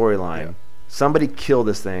fucking storyline. Yeah. Somebody killed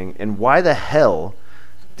this thing, and why the hell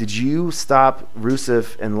did you stop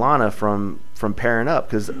Rusev and Lana from pairing up?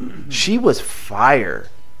 Because she was fire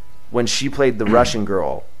when she played the Russian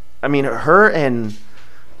girl. I mean, her and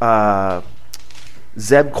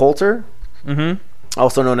Zeb Coulter,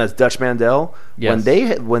 also known as Dutch Mandel, Yes.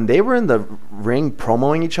 when they were in the ring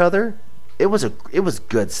promoting each other, it was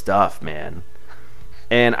good stuff, man.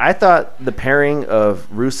 And I thought the pairing of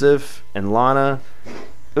Rusev and Lana,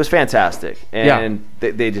 it was fantastic. And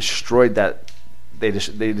they destroyed that. They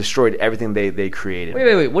destroyed everything they created.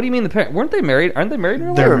 Wait. What do you mean the parent? Weren't they married? Aren't they married?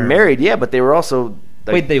 They were married, yeah, but they were also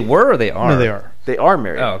Wait, they were or they are? No, they are. They are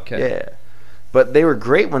married. Oh, okay. Yeah. But they were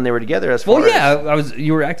great when they were together. As far Well, yeah, as,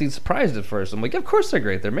 you were acting surprised at first. I'm like, of course they're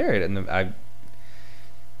great. They're married, and then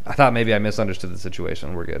I thought maybe I misunderstood the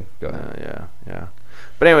situation. We're good. Go ahead. yeah.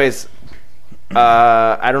 But anyways,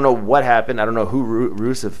 I don't know what happened. I don't know who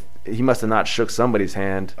Rusev. He must have not shook somebody's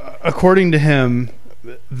hand. According to him,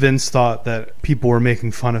 Vince thought that people were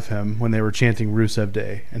making fun of him when they were chanting Rusev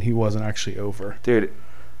Day, and he wasn't actually over. Dude,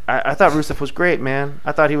 I thought Rusev was great, man.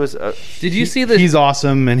 I thought he was. Did you see the? He's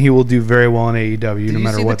awesome, and he will do very well in AEW no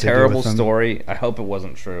matter what they do terrible with him. story? I hope it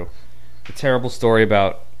wasn't true. The terrible story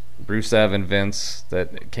about Rusev and Vince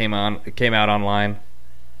that came out online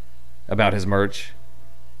about his merch.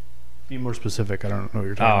 Be more specific. I don't know what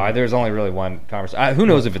you're talking about. There's only really one conversation. Who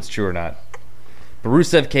knows if it's true or not? But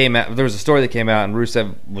Rusev came out. There was a story that came out, and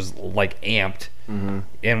Rusev was like amped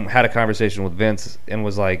and had a conversation with Vince and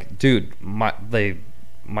was like, "Dude, my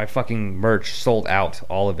fucking merch sold out,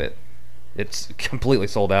 all of it. It's completely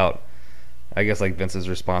sold out." I guess like Vince's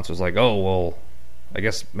response was like, "Oh well, I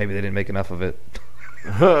guess maybe they didn't make enough of it."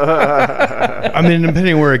 I mean,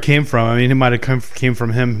 depending where it came from. I mean, it might have came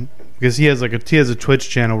from him because he has a Twitch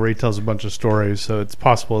channel where he tells a bunch of stories, so it's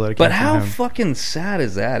possible that it came But how from him. fucking sad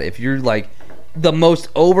is that if you're like the most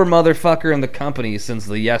over motherfucker in the company since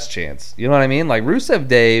the Yes Chance? You know what I mean? Like Rusev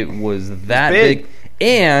Day was that big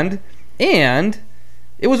and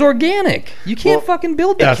it was organic. You can't fucking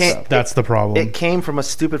build that stuff. That's the problem. It came from a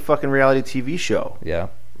stupid fucking reality TV show. Yeah.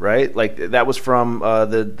 Right? Like that was from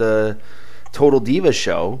the Total Divas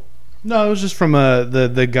show. No, it was just from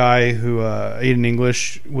the guy who Aiden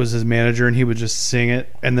English was his manager, and he would just sing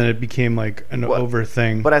it, and then it became like an over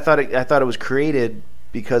thing. But I thought it was created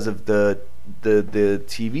because of the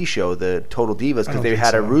TV show, the Total Divas, because they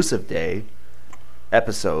had a Rusev Day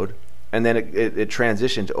episode, and then it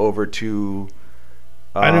transitioned over to.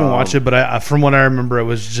 I didn't watch it, but from what I remember, it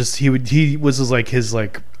was just he would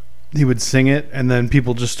sing it, and then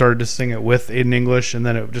people just started to sing it with Aiden English, and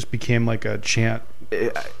then it just became like a chant.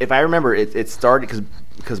 If I remember, it started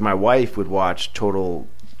because my wife would watch Total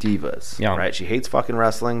Divas. Yeah. Right? She hates fucking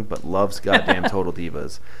wrestling, but loves goddamn Total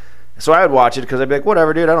Divas. So I would watch it because I'd be like,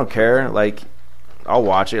 whatever, dude, I don't care. Like, I'll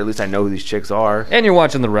watch it. At least I know who these chicks are. And you're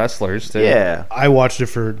watching the wrestlers too. Yeah. I watched it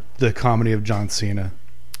for the comedy of John Cena.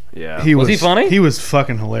 Yeah. Was he funny? He was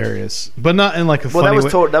fucking hilarious, but not in like a funny way.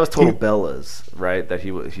 That was Total Bellas, right? That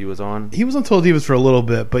he was on. He was on Total Divas for a little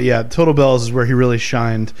bit, but yeah, Total Bellas is where he really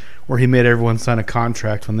shined, where he made everyone sign a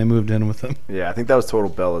contract when they moved in with him. Yeah, I think that was Total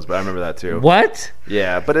Bellas, but I remember that too. What?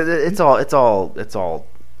 Yeah, but it's all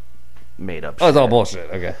made up. Oh, it's shit. all bullshit.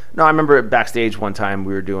 Okay. No, I remember backstage one time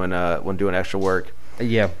we were doing extra work.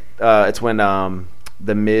 Yeah. It's when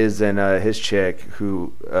the Miz and his chick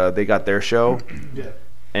who they got their show. Yeah.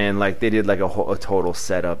 And like they did like a total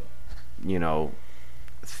setup,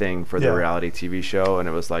 thing for the reality TV show, and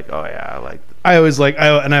it was like, oh yeah, I always like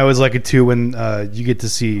it too when you get to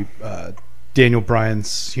see Daniel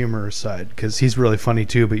Bryan's humor side, because he's really funny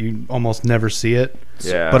too, but you almost never see it.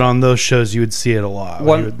 Yeah. But on those shows, you would see it a lot. He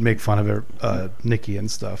would make fun of Nikki and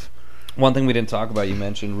stuff. One thing we didn't talk about, you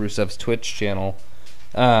mentioned Rusev's Twitch channel.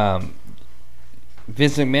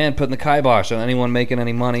 Vince McMahon putting the kibosh on anyone making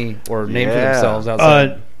any money or name for themselves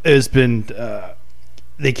outside. It's been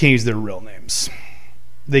they can't use their real names.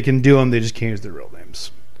 They can do them, they just can't use their real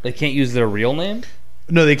names. They can't use their real name?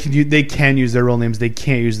 No, they can use their real names. They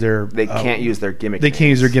can't use their can't use their gimmick. They can't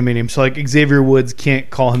use their gimmick names. So like Xavier Woods can't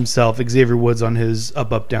call himself Xavier Woods on his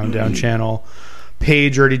Up Down Down channel.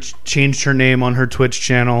 Paige already changed her name on her Twitch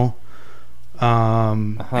channel. Who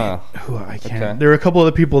I can't. Okay. There are a couple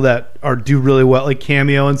other people that do really well, like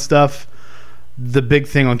Cameo and stuff. The big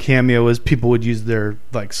thing on Cameo is people would use their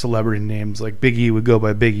like celebrity names. Like Big E would go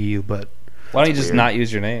by Big E, but why don't you just not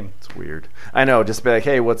use your name? It's weird. I know. Just be like,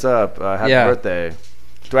 hey, what's up? Happy birthday.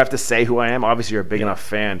 Do I have to say who I am? Obviously, you're a big enough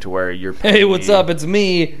fan to where you're. Hey, what's up? It's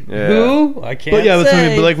me. Yeah. Who? I can't. But yeah, that's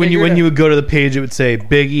funny. But like when Figure you would go to the page, it would say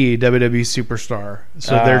Big E, WWE superstar.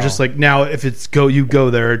 So they're just like, now if it's you go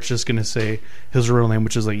there, it's just gonna say his real name,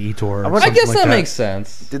 which is like Etor. I guess that makes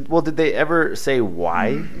sense. Did they ever say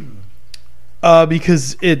why?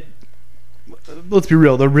 Because let's be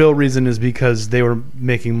real. The real reason is because they were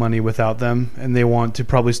making money without them, and they want to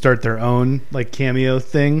probably start their own like Cameo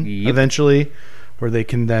thing eventually, where they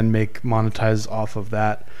can then monetize off of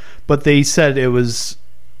that. But they said it was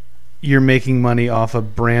you're making money off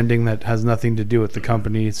of branding that has nothing to do with the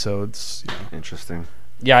company, so it's interesting.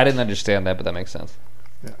 Yeah, I didn't understand that, but that makes sense.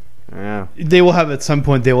 Yeah. They will have at some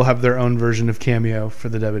point. They will have their own version of Cameo for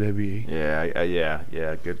the WWE.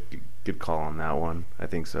 Yeah. Good call on that one. I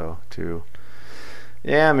think so too.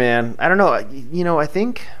 Yeah, man. I don't know. I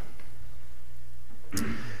think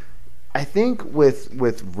I think with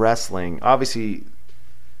wrestling, obviously,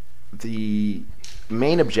 the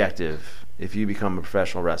main objective, if you become a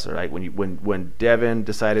professional wrestler, like when Devin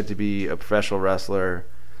decided to be a professional wrestler,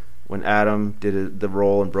 when Adam did the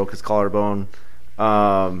role and broke his collarbone,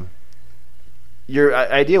 your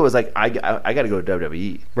idea was like, I got to go to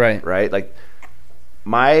WWE, right? Like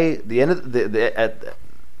the end of the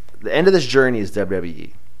end of this journey is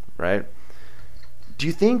WWE, right? Do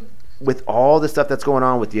you think with all the stuff that's going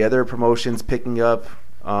on with the other promotions picking up,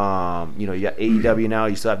 you got AEW now,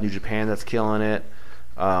 you still have New Japan that's killing it.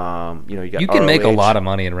 You got you can ROH. make a lot of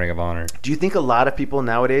money in Ring of Honor. Do you think a lot of people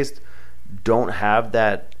nowadays don't have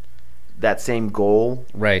that same goal?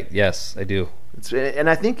 Right. Yes, I do. And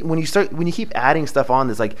I think when you keep adding stuff on,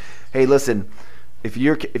 it's like, hey, listen, if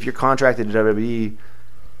you're contracted to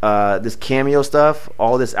WWE, this cameo stuff,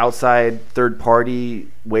 all this outside third party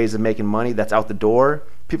ways of making money, that's out the door.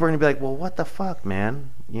 People are gonna be like, well, what the fuck,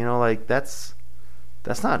 man? Like that's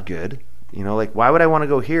not good. Like why would I want to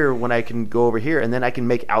go here when I can go over here and then I can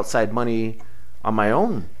make outside money on my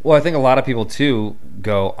own? Well, I think a lot of people too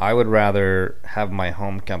go, I would rather have my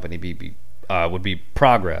home company would be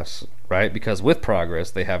Progress, right? Because with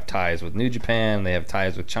Progress, they have ties with New Japan, they have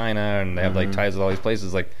ties with China, and they have like ties with all these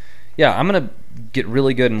places. Like, yeah, I'm gonna get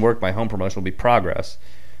really good and work. My home promotion will be Progress,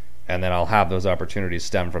 and then I'll have those opportunities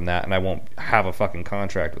stem from that, and I won't have a fucking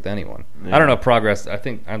contract with anyone. Yeah. I don't know, Progress, I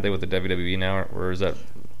think, aren't they with the WWE now, or is that...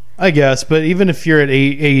 I guess, but even if you're at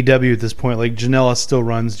AEW at this point, like Janela still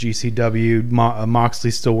runs GCW,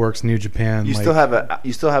 Moxley still works New Japan. You still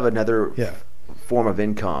have another form of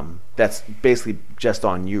income that's basically just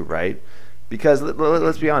on you, right? Because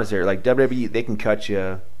let's be honest here, like WWE, they can cut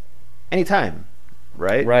you anytime,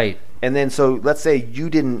 right? Right. And then so let's say you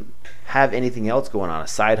didn't have anything else going on, a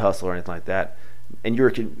side hustle or anything like that, and you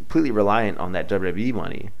were completely reliant on that WWE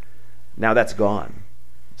money. Now that's gone.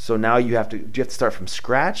 So now do you have to start from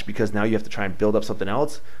scratch because now you have to try and build up something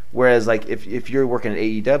else. Whereas like if you're working at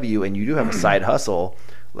AEW and you do have a side hustle,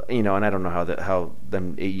 and I don't know how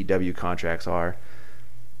them AEW contracts are,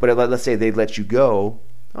 but let's say they let you go,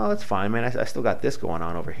 oh, that's fine, man. I still got this going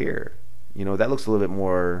on over here. That looks a little bit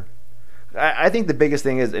more. I think the biggest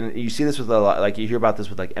thing is, and you see this with a lot, like you hear about this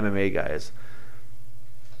with like MMA guys.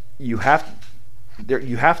 You have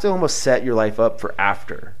to almost set your life up for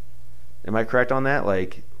after. Am I correct on that?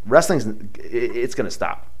 Like it's going to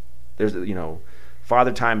stop. There's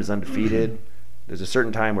Father Time is undefeated. There's a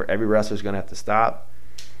certain time where every wrestler is going to have to stop.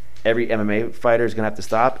 Every MMA fighter is going to have to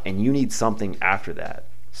stop, and you need something after that.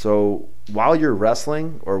 So while you're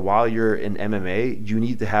wrestling or while you're in MMA, you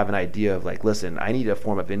need to have an idea of like, listen, I need a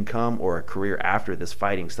form of income or a career after this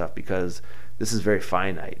fighting stuff because this is very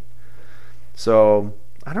finite. So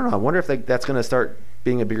I don't know. I wonder if that's going to start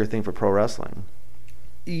being a bigger thing for pro wrestling.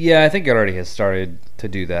 Yeah, I think it already has started to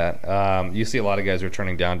do that. You see a lot of guys are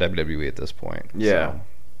turning down WWE at this point. Yeah. So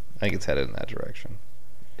I think it's headed in that direction.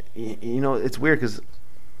 It's weird because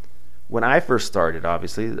when I first started,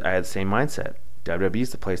 obviously, I had the same mindset. WWE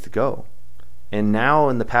is the place to go. And now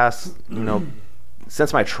in the past,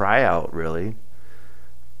 since my tryout, really,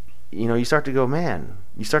 you start to go, man.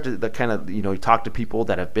 You start to kind of, you talk to people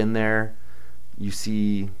that have been there. You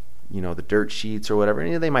see, the dirt sheets or whatever.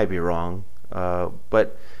 And they might be wrong.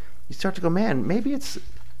 But you start to go, man, maybe it's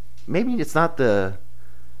not the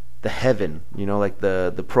heaven, like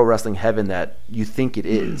the pro wrestling heaven that you think it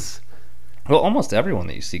is. Well, almost everyone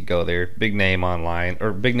that you see go there, big name online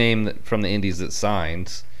or big name from the indies that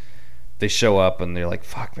signs, they show up and they're like,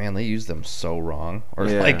 fuck, man, they use them so wrong. Or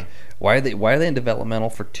like, why are they in developmental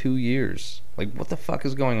for 2 years? Like, what the fuck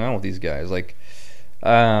is going on with these guys? Like,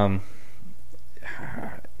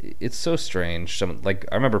 it's so strange. Like,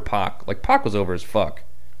 I remember Pac. Like, Pac was over as fuck,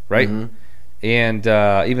 right? Mm-hmm. And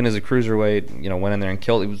even as a cruiserweight, went in there and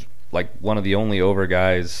killed. He was like one of the only over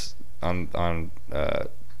guys on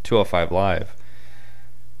 205 Live.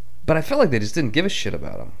 But I felt like they just didn't give a shit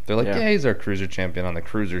about him. They're like, yeah, he's our cruiser champion on the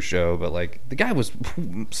cruiser show, but like the guy was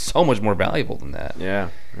so much more valuable than that. Yeah.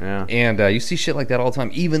 And you see shit like that all the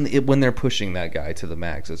time. Even when they're pushing that guy to the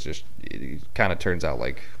max, it kind of turns out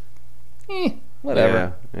like,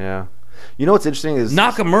 whatever. Yeah. What's interesting is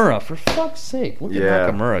Nakamura. For fuck's sake, look at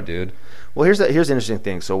Nakamura, dude. Well, here's the interesting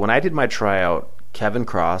thing. So when I did my tryout, Kevin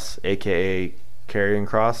Cross, aka Karrion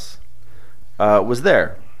Kross, was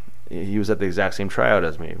there. He was at the exact same tryout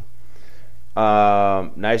as me.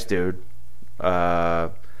 Nice dude.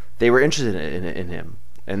 They were interested in him,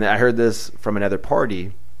 and I heard this from another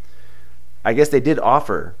party. I guess they did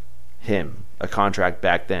offer him a contract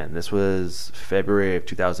back then. This was February of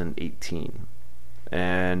 2018,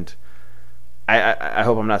 and I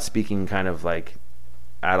hope I'm not speaking kind of like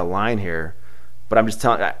out of line here, But I'm just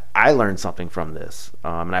telling. I learned something from this,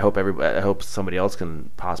 and I hope somebody else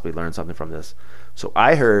can possibly learn something from this. So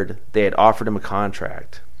I heard they had offered him a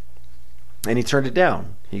contract, and he turned it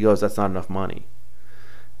down. He goes, "That's not enough money."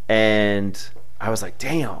 And I was like,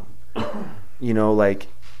 "Damn," like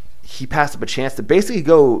he passed up a chance to basically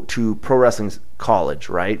go to pro wrestling college,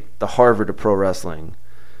 right? The Harvard of pro wrestling,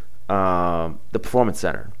 the Performance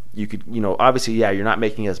Center. You could, obviously, yeah, you're not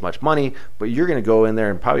making as much money, but you're going to go in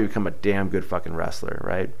there and probably become a damn good fucking wrestler,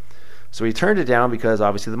 right? So he turned it down because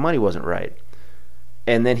obviously the money wasn't right.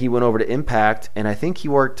 And then he went over to Impact, and I think he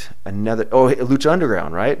worked Lucha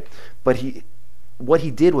Underground, right? But what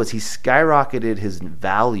he did was he skyrocketed his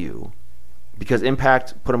value because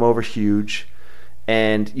Impact put him over huge,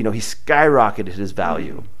 and, he skyrocketed his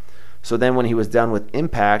value. So then when he was done with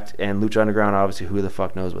Impact and Lucha Underground, obviously who the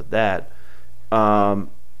fuck knows with that,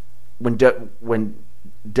 when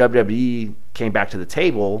WWE came back to the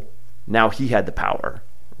table, now he had the power,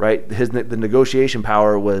 right? The negotiation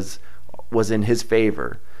power was in his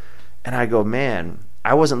favor, and I go, man,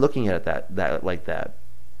 I wasn't looking at it that like that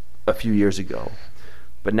a few years ago,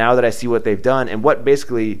 but now that I see what they've done and what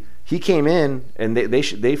basically he came in and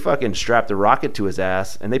they fucking strapped a rocket to his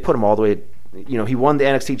ass and they put him all the way. He won the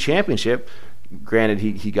NXT championship. Granted,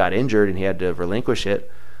 he got injured and he had to relinquish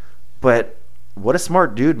it, but. What a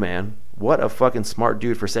smart dude, man. What a fucking smart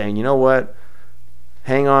dude for saying, you know what?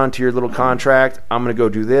 Hang on to your little contract. I'm going to go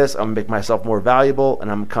do this. I'm going to make myself more valuable, and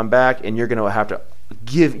I'm going to come back, and you're going to have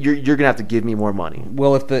to give me more money.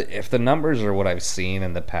 Well, if the numbers are what I've seen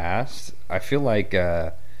in the past, I feel like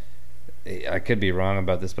I could be wrong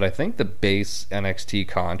about this, but I think the base NXT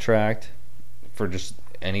contract for just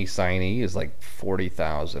any signee is like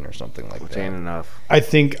 $40,000 or something like Which that. Ain't enough. I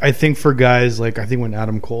think for guys like I think when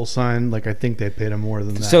Adam Cole signed, like I think they paid him more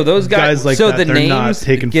than that. So those guys like so that, the they're names not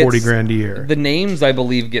taking $40,000 a year. The names I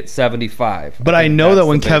believe get 75. But I know that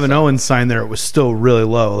when Kevin baseline. Owens signed there, it was still really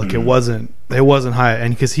low. Like it wasn't high,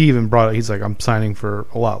 and because he even brought it, he's like, I'm signing for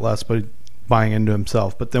a lot less, but buying into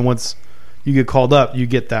himself. But then once you get called up, you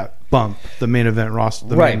get that bump, the main event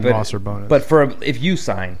roster, roster bonus. But if you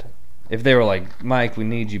signed, if they were like, Mike, we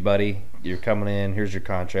need you, buddy. You're coming in. Here's your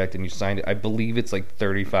contract, and you signed it. I believe it's like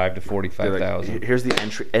 35 to 45,000. Like, here's the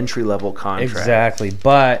entry level contract. Exactly.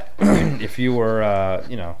 But if you were,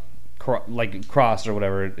 like Cross or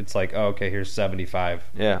whatever, it's like, oh, okay, here's 75.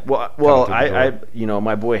 Yeah. Well, I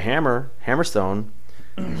my boy Hammerstone,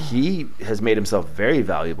 he has made himself very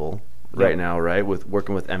valuable right now, right, with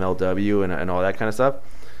working with MLW and all that kind of stuff.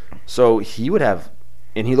 So he would have,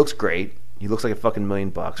 and he looks great. He looks like a fucking $1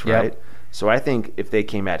 million, right? Yep. So I think if they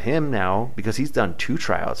came at him now, because he's done 2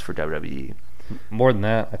 tryouts for WWE. More than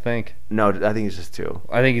that, I think. No, I think it's just 2.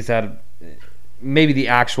 I think he's had maybe the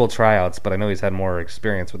actual tryouts, but I know he's had more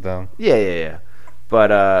experience with them. Yeah.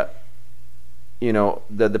 But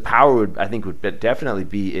the power would definitely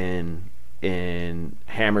be in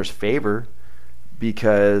Hammer's favor,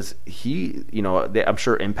 because he, I'm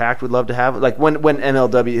sure Impact would love to have, like when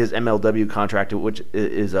his MLW contract, which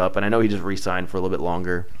is up, and I know he just re-signed for a little bit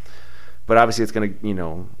longer, but obviously it's going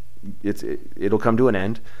to, it'll come to an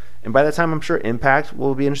end. And by that time, I'm sure Impact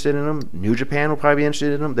will be interested in him. New Japan will probably be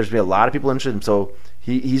interested in him. There's going to be a lot of people interested in him. So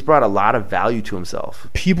he's brought a lot of value to himself.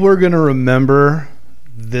 People are going to remember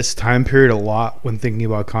this time period a lot when thinking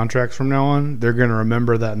about contracts from now on. They're going to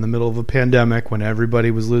remember that in the middle of a pandemic, when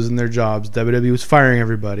everybody was losing their jobs, WWE was firing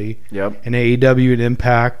everybody. Yep. And AEW and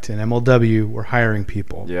Impact and MLW were hiring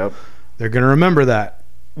people. Yep. They're going to remember that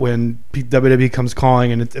when WWE comes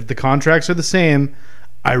calling, and if the contracts are the same,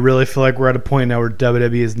 I really feel like we're at a point now where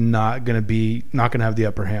WWE is not going to have the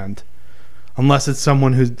upper hand, unless it's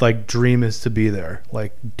someone whose like dream is to be there,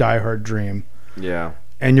 like diehard dream. Yeah.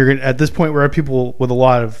 And you're gonna, at this point, we're at people with a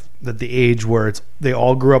lot of the age where they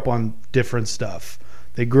all grew up on different stuff.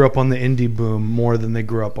 They grew up on the indie boom more than they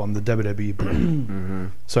grew up on the WWE boom. Mm-hmm.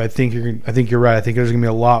 So I think you're right. I think there's gonna be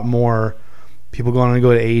a lot more people going to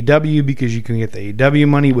go to AEW because you can get the AEW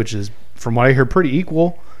money, which is, from what I hear, pretty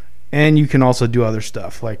equal. And you can also do other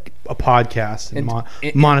stuff like a podcast and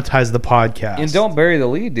monetize the podcast. And don't bury the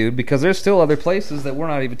lead, dude, because there's still other places that we're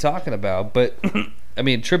not even talking about. But I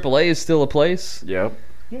mean, AAA is still a place. Yep.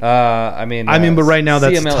 But right now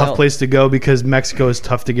that's CMLL. a tough place to go because Mexico is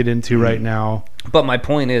tough to get into right now. But my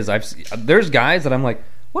point is, there's guys that I'm like,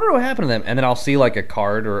 what happened to them? And then I'll see like a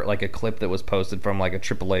card or like a clip that was posted from like a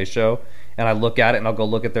AAA show, and I look at it and I'll go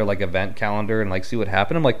look at their like event calendar and like see what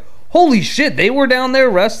happened. I'm like, holy shit, they were down there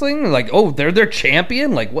wrestling? Like, oh, they're their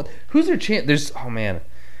champion? Like, what? Who's their champ? There's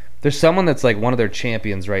someone that's like one of their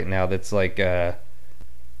champions right now that's like, oh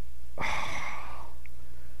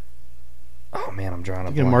man, I'm drawing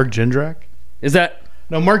a blank. Mark Jindrak? Is that?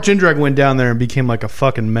 No, Mark Jindrak went down there and became like a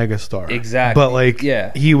fucking megastar. Exactly. But like,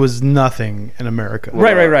 Yeah. he was nothing in America.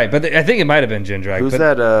 Right. But I think it might have been Jindrak. Who's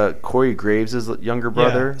but, that? Corey Graves' younger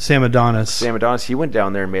brother? Yeah, Sam Adonis. Sam Adonis. He went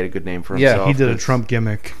down there and made a good name for Yeah, himself. He did a 'cause- Trump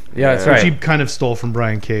gimmick. Yeah, that's Yeah. right. Which he kind of stole from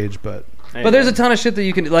Brian Cage, but But there's a ton of shit that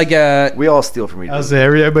you can like. We all steal from each I was other.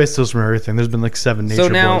 everybody steals from everything. There's been like 7 Nature So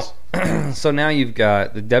now, Boys. so now you've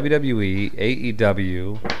got the WWE,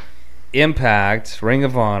 AEW, Impact, Ring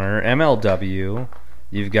of Honor, MLW.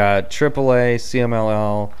 You've got AAA,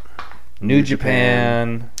 CMLL, New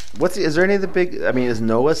Japan. Is there any of the big? I mean, is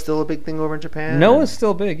Noah still a big thing over in Japan? Noah's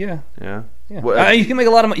still big, yeah. Yeah. Yeah. What- You can make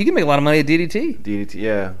a lot of you can make a lot of money at DDT. DDT.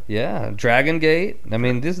 Yeah. Yeah, Dragon Gate. I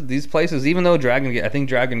mean, these places. Even though Dragon Gate, I think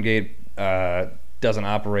Dragon Gate doesn't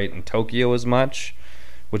operate in Tokyo as much,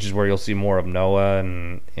 which is where you'll see more of Noah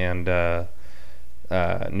and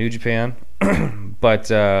New Japan. But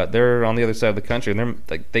they're on the other side of the country, and they're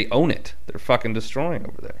like they own it. They're fucking destroying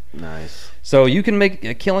over there. Nice. So you can make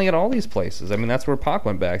a killing at all these places. I mean, that's where Pac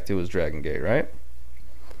went back to was Dragon Gate, right?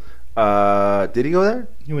 Did he go there?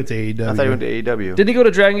 He went to AEW. I thought he went to AEW. Did he go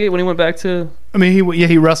to Dragon Gate when he went back to? I mean,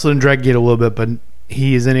 he wrestled in Dragon Gate a little bit, but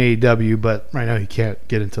he is in AEW. But right now he can't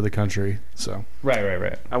get into the country. So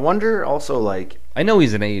Right. I wonder also, like, I know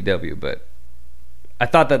he's in AEW, but I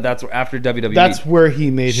thought that's after WWE. that's where he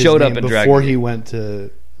made his Showed name up in before Dragon he Gate. went to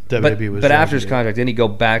WWE. but was but after Dragon his Gate. contract, didn't he go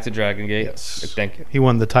back to Dragon Gate? Yes. Thank you. He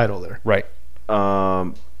won the title there. Right.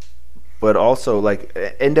 but also like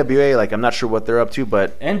NWA. Like, I'm not sure what they're up to,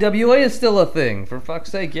 but NWA is still a thing. For fuck's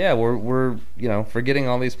sake, yeah, we're forgetting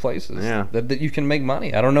all these places Yeah. that you can make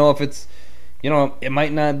money. I don't know if it's, it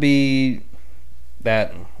might not be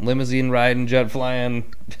that limousine riding, jet flying,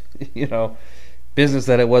 business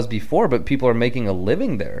that it was before, but people are making a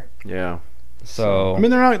living there. yeah. So I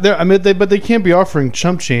mean, they're not. But they can't be offering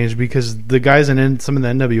chump change because the guys and some of the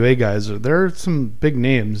NWA guys, there are some big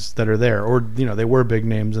names that are there, or they were big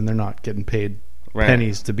names and they're not getting paid Right.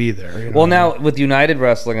 pennies to be there. Well, now with United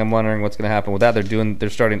Wrestling, I'm wondering what's going to happen with that. They're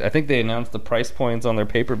starting. I think they announced the price points on their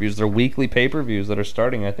pay-per-views. Their weekly pay-per-views that are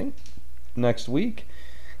starting, I think, next week,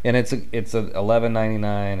 and it's $11.99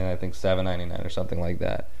 and I think $7.99 or something like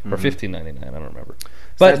that, or $15.99. I don't remember.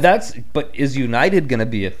 But is United going to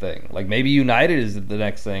be a thing? Like maybe United is the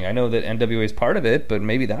next thing. I know that NWA is part of it, but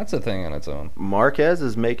maybe that's a thing on its own. Marquez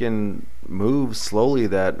is making moves slowly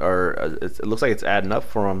that are. It looks like it's adding up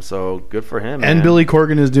for him. So good for him. And man. Billy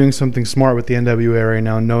Corgan is doing something smart with the NWA right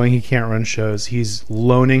now, knowing he can't run shows. He's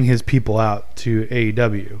loaning his people out to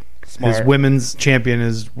AEW. Smart. His women's champion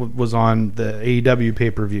was on the AEW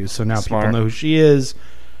pay per view, so now Smart. people know who she is.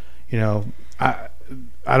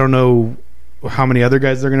 I don't know how many other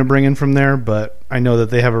guys they're going to bring in from there, but I know that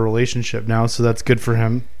they have a relationship now, so that's good for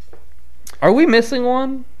him. Are we missing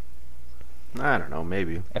one? I don't know.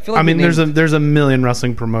 Maybe. I feel like I mean, we there's named- a million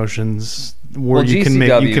wrestling promotions where you can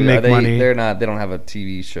GCW, make money. They're not. They don't have a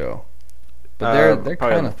TV show, but they're probably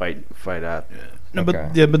kind on of the fight app. No,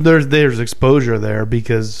 Okay. but there's exposure there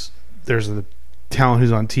because there's a talent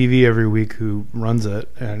who's on TV every week who runs it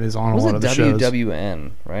and is on a Was lot it of the shows.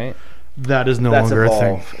 WWN, right? That is no That's longer a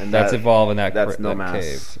Evolve, thing. and That's Evolve in that's No that Mas.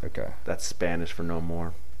 cave. Okay, That's Spanish for no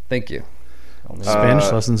more. thank you.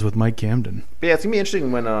 Spanish lessons with Mike Camden. But yeah, it's gonna be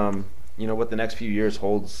interesting when what the next few years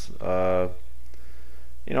holds. I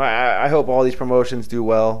hope all these promotions do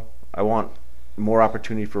well. I want more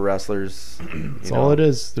opportunity for wrestlers. That's all it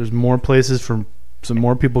is. There's more places for some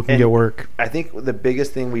more people can And get work. I think the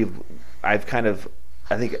biggest thing I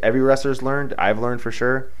think every wrestler's learned, I've learned for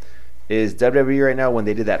sure, is WWE right now when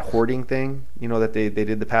they did that hoarding thing, that they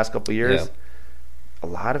did the past couple of years, a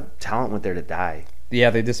lot of talent went there to die. Yeah,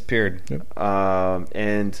 they disappeared.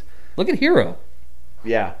 And Look at Hero.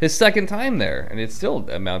 yeah, His second time there, and it still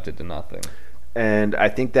amounted to nothing. and I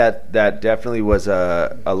think that definitely was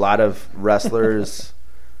a lot of wrestlers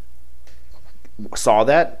saw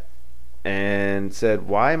that and said,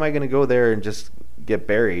 why am I going to go there and just get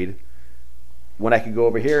buried when I could go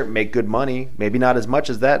over here and make good money? Maybe not as much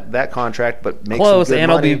as that contract, but make Close, some good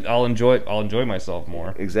and money. I'll enjoy myself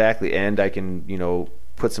more. Exactly, and I can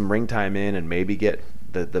put some ring time in and maybe get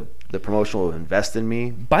the promotional invest in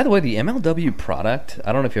me. By the way, the MLW product,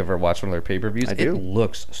 I don't know if you ever watched one of their pay-per-views. I do. It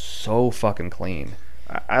looks so fucking clean.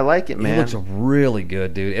 I like it, man. It looks really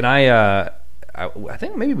good, dude. And I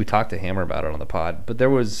think maybe we talked to Hammer about it on the pod, but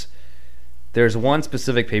there's one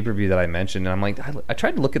specific pay-per-view that I mentioned, and I'm like, I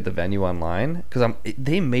tried to look at the venue online because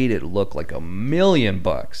they made it look like $1 million.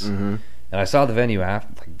 Mm-hmm. And I saw the venue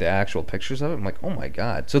after, like the actual pictures of it. I'm like, oh my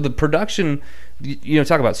god! So the production,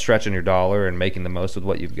 talk about stretching your dollar and making the most with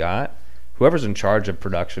what you've got. Whoever's in charge of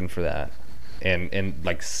production for that, and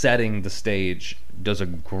like setting the stage does a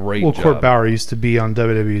great Well, job. Court Bauer used to be on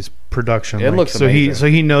WWE's production. It looks so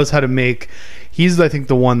amazing. he knows how to make. He's I think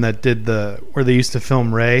the one that did where they used to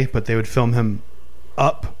film Ray, but they would film him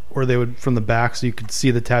up, or they would from the back, so you could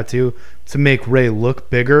see the tattoo to make Ray look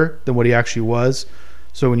bigger than what he actually was.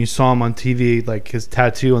 So when you saw him on TV, like his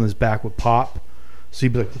tattoo on his back would pop. So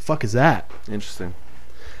you'd be like, "The fuck is that?" Interesting.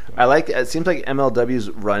 I like. It seems like MLW's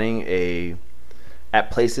running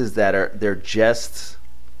at places that they're just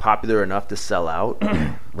popular enough to sell out,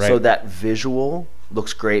 Right. so that visual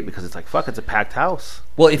looks great because it's like fuck, it's a packed house.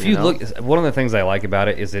 Well, if you know? look, one of the things I like about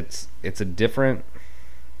it is it's a different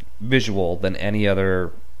visual than any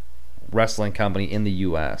other wrestling company in the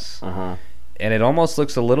U.S. Uh-huh. And it almost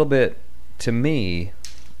looks a little bit to me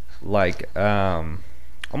like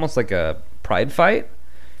almost like a pride fight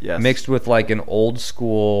Yes. mixed with like an old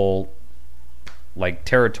school like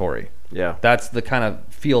territory. Yeah. That's the kind of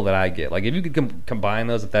feel that I get. Like if you could combine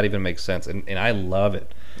those, if that even makes sense, and I love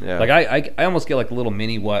it. Yeah. Like I almost get like a little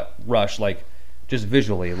mini rush, like just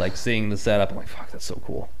visually, like seeing the setup. I'm like, fuck, that's so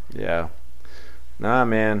cool. Yeah. Nah,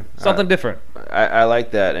 man. Something different. I like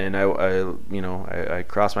that, and I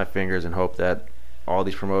cross my fingers and hope that all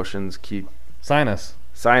these promotions keep Sign us.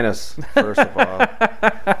 first of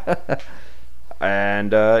all,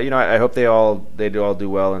 and I hope they all do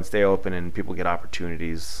well and stay open, and people get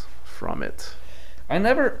opportunities from it. I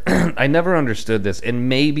never understood this, and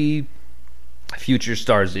maybe Future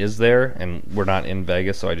Stars is there, and we're not in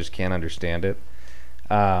Vegas, so I just can't understand it.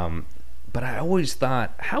 But I always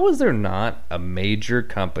thought, how is there not a major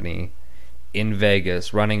company in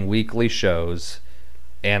Vegas running weekly shows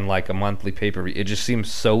and like a monthly pay-per-view? It just seems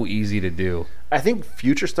so easy to do. I think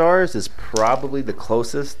Future Stars is probably the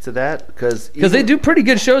closest to that because they do pretty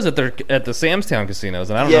good shows at the Samstown casinos,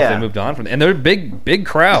 and I don't know if Yeah. they moved on from it. And they're big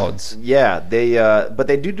crowds. Yeah, they but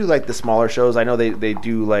they do like the smaller shows. I know they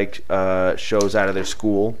do like shows out of their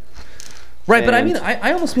school. Right, but I And- mean,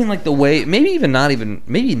 I almost mean like the way, maybe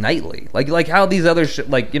nightly, like how these other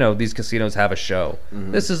these casinos have a show.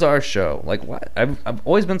 Mm-hmm. This is our show. Like what? I've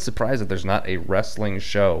always been surprised that there's not a wrestling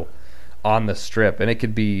show on the Strip, and it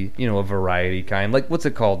could be a variety kind. Like what's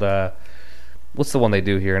it called? What's the one they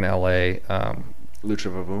do here in L.A.?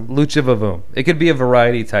 Lucha Vavoom. Lucha Vavoom. It could be a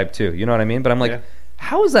variety type too. You know what I mean? But I'm like, Yeah.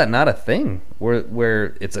 how is that not a thing?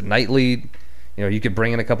 Where it's a nightly, you could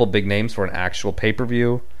bring in a couple big names for an actual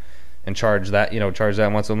pay-per-view. And charge that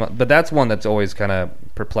once a month. But that's one that's always kind of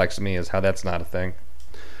perplexed me, is how that's not a thing.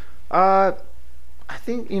 I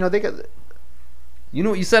think they got.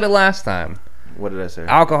 You said it last time. What did I say?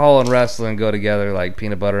 Alcohol and wrestling go together like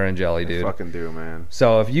peanut butter and jelly, They dude. fucking do, man.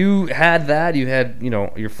 So if you had that, you had,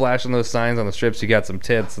 you're flashing those signs on the strips, you got some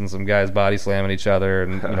tits and some guys body slamming each other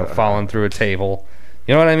and, falling through a table.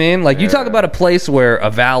 You know what I mean? Like, you talk about a place where a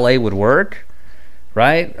valet would work,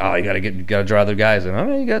 right? Oh, you gotta draw the guys in.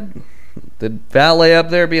 Oh, you got the valet up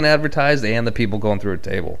there being advertised and the people going through a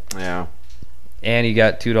table. Yeah. And you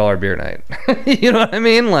got $2 beer night. You know what I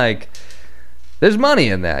mean? Like, there's money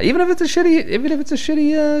in that, even if it's a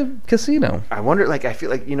shitty casino. I wonder, like, I feel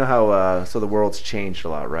like how so the world's changed a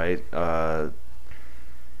lot, right? I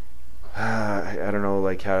don't know,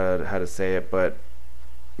 like how to say it, but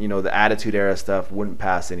the Attitude Era stuff wouldn't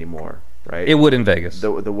pass anymore, right? It would in Vegas.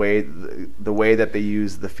 The way that they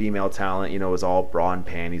use the female talent, is all bra and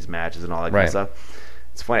panties matches and all that kind Right. of stuff.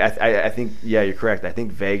 It's funny. I think you're correct. I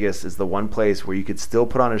think Vegas is the one place where you could still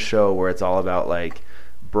put on a show where it's all about like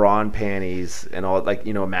bra and panties and all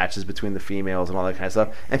matches between the females and all that kind of stuff,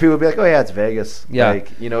 and people would be like, "Oh yeah, it's Vegas." Yeah.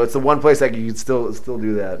 Like it's the one place that you could still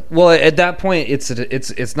do that. Well, at that point,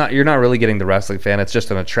 it's not, you're not really getting the wrestling fan. It's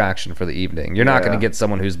just an attraction for the evening. You're not Yeah. going to get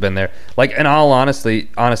someone who's been there. Like, in all honestly,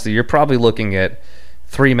 you're probably looking at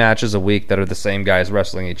 3 matches a week that are the same guys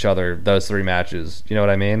wrestling each other. Those 3 matches, you know what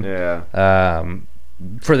I mean? Yeah.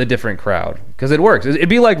 For the different crowd, because it works. It'd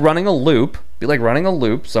be like running a loop.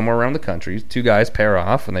 Somewhere around the country. 2 guys pair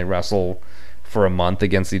off and they wrestle for a month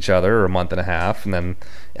against each other, or a month and a half, and then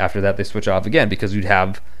after that they switch off again, because you'd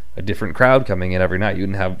have a different crowd coming in every night. You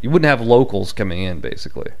wouldn't have locals coming in,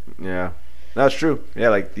 basically. Yeah. That's true. Yeah,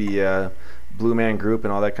 like the Blue Man Group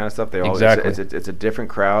and all that kind of stuff. They all Exactly. it's a different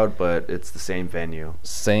crowd, but it's the same venue,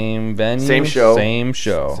 Same venue, same show, same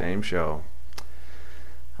show. same show.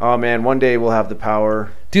 Oh man, one day we'll have the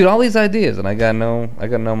power. Dude, all these ideas, and I got no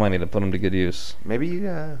money to put them to good use. Maybe you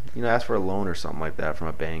ask for a loan or something like that from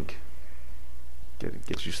a bank.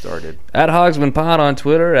 Get you started. At Hogsman Pod on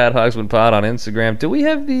Twitter, at Hogsman Pod on Instagram. Do we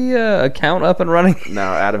have the account up and running? No,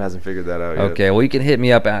 Adam hasn't figured that out yet. Okay, well, you can hit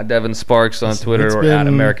me up at Devin Sparks on Twitter, it's or at been-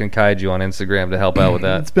 American Kaiju on Instagram to help out with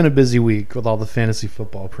that. It's been a busy week with all the fantasy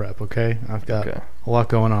football prep. Okay, I've got Okay. a lot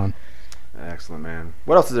going on. Excellent, man.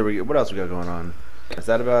 What else we got going on? Is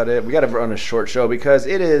that about it? We got to run a short show because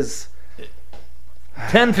it is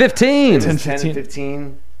 10:15.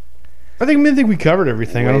 10:15. I think we covered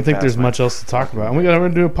everything. I don't think there's much else to talk about. And we're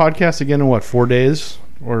going to do a podcast again in, what, 4 days?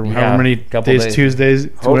 Or however many days, Tuesdays,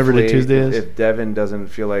 whatever day Tuesday is. If Devin doesn't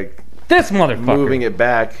feel like this motherfucker moving it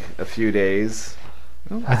back a few days.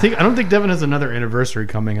 I don't think Devin has another anniversary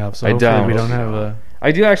coming up, so I don't. We don't have a...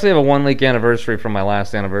 I do actually have a 1-week anniversary from my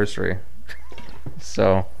last anniversary.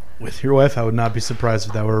 So... With your wife, I would not be surprised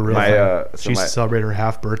if that were a real thing. She used to celebrate her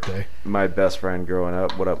half birthday. My best friend growing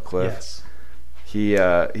up, what up, Cliff? Yes.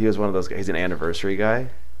 He was one of those guys. He's an anniversary guy,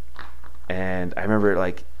 and I remember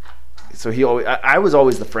like, so he always. I was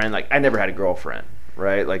always the friend. Like I never had a girlfriend,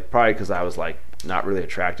 right? Like probably because I was like not really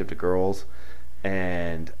attractive to girls,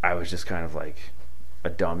 and I was just kind of like a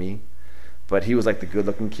dummy. But he was like the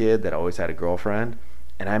good-looking kid that always had a girlfriend,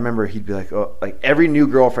 and I remember he'd be like, oh, like every new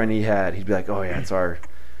girlfriend he had, he'd be like, oh yeah, it's our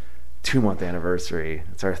 2-month anniversary.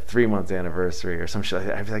 It's our 3-month anniversary or some shit like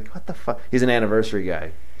that. I'd be like, what the fuck? He's an anniversary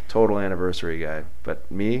guy. Total anniversary guy. But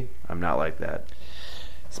me, I'm not like that.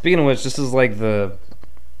 Speaking of which, this is like the...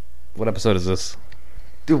 What episode is this?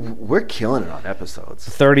 Dude, we're killing it on episodes.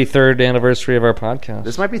 33rd anniversary of our podcast.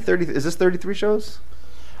 This might be 30... Is this 33 shows?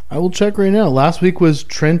 I will check right now. Last week was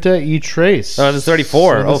Trenta e Trace. Oh, this is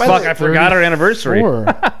 34. Oh, fuck, I forgot our anniversary.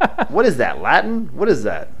 What is that, Latin? What is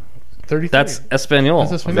that? 33. That's Espanol.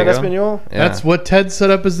 Is that Espanol? Yeah. That's what Ted set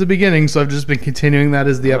up as the beginning, so I've just been continuing that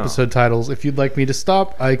as the episode titles. If you'd like me to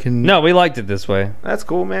stop, I can... No, we liked it this way. That's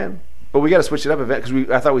cool, man. But we got to switch it up a bit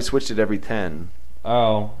because I thought we switched it every 10.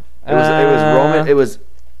 Oh. It was Roman. It was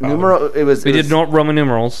numeral. We did Roman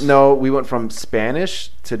numerals. No, we went from Spanish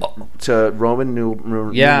to Roman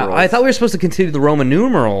numerals. Yeah, I thought we were supposed to continue the Roman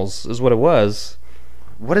numerals. Is what it was.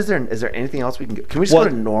 What is there? Is there anything else we can? Can we just go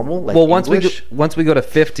to normal? Like once English? we go to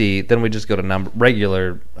 50, then we just go to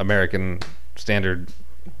regular American standard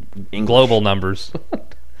English. Global numbers.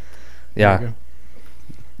 Yeah.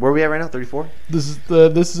 Where are we at right now? 34. This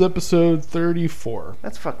is episode 34.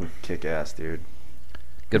 That's fucking kick ass, dude.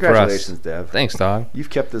 Good for us. Congratulations, Dev. Thanks, dog. You've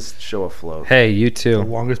kept this show afloat. Hey, you The too.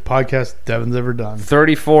 longest podcast Devin's ever done.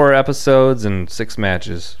 34 episodes and 6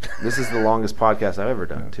 matches. This is the longest podcast I've ever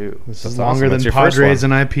done, too. This That's is longer awesome. That's than your first Padres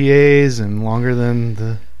and IPAs and longer than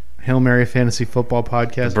the Hail Mary Fantasy Football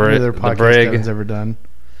podcast. Any other podcast Devin's ever done.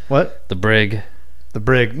 What? The Brig. The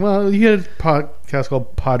Brig. Well, you had a podcast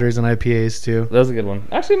called Padres and IPAs, too. That was a good one.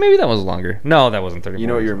 Actually, maybe that was longer. No, that wasn't 34. You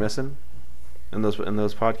know what you're missing in those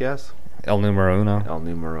podcasts? El Numero Uno. El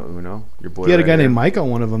Numero Uno. Your boy. You had a guy named Mike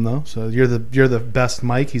on one of them, though. So you're the best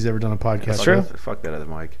Mike he's ever done a podcast That's true. with. Fuck that other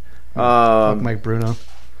Mike. Fuck Mike Bruno.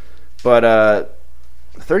 But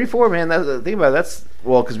 34, man. Think about it. That's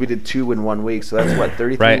because we did 2 in 1 week, so that's what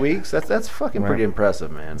 33 Right. weeks. That's fucking pretty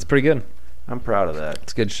impressive, man. It's pretty good. I'm proud of that.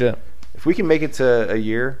 It's good shit. If we can make it to a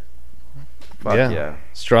year, fuck yeah.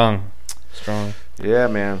 Strong. Yeah,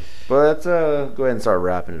 man. But let's go ahead and start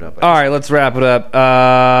wrapping it up. All right, let's wrap it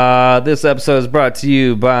up. This episode is brought to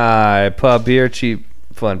you by Pub Beer, cheap,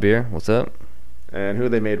 fun beer. What's up? And who are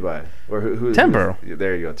they made by? Or who? 10 Barrel.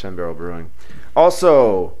 There you go, 10 Barrel Brewing.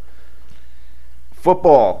 Also,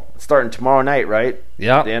 football starting tomorrow night, right?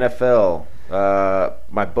 Yeah. The NFL.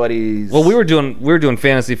 My buddies. Well, we were doing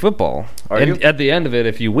fantasy football. Are you? At the end of it,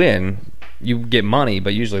 if you win, you get money,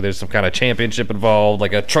 but usually there's some kind of championship involved,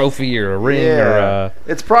 like a trophy or a ring. Or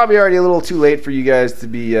it's probably already a little too late for you guys to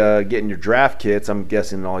be getting your draft kits. I'm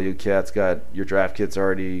guessing all you cats got your draft kits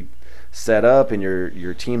already set up and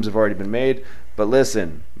your teams have already been made. But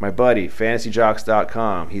listen, my buddy,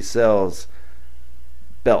 FantasyJocks.com, he sells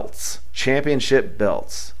belts, championship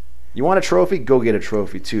belts. You want a trophy? Go get a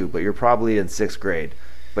trophy too, but you're probably in 6th grade.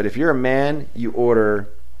 But if you're a man, you order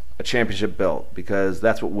a championship belt because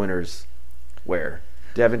that's what winners wear.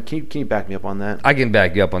 Devin, can you back me up on that? I can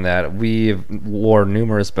back you up on that. We've wore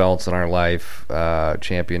numerous belts in our life,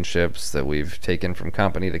 championships that we've taken from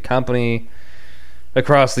company to company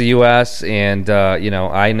across the U.S. And,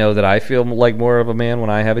 I know that I feel like more of a man when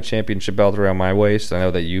I have a championship belt around my waist. I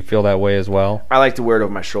know that you feel that way as well. I like to wear it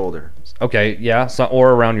over my shoulder. Okay, yeah,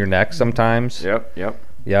 or around your neck sometimes. Yep.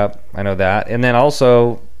 I know that. And then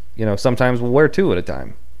also, sometimes we'll wear 2 at a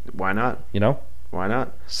time. Why not? Why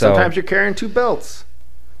not? So, sometimes you're carrying 2 belts.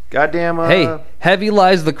 Goddamn. Hey, heavy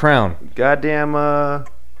lies the crown. Goddamn.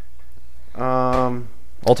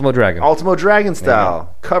 Ultimo Dragon. Ultimo Dragon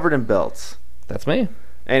style, covered in belts. That's me.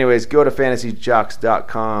 Anyways, go to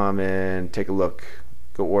FantasyJocks.com and take a look.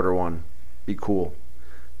 Go order one. Be cool.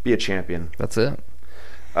 Be a champion. That's it.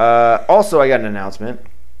 Also, I got an announcement.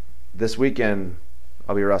 This weekend,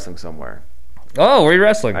 I'll be wrestling somewhere. Oh, where are you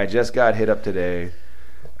wrestling? I just got hit up today.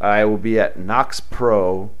 I will be at Knox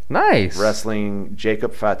Pro Nice. wrestling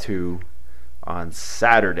Jacob Fatu on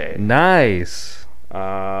Saturday. Nice.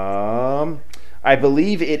 I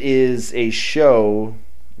believe it is a show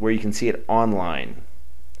where you can see it online.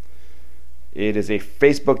 It is a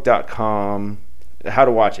Facebook.com. How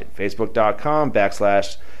to watch it?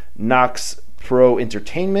 Facebook.com/Knox Pro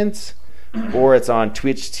Entertainment, or it's on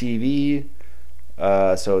Twitch TV.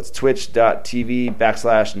 So it's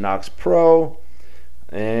twitch.tv/Knox Pro.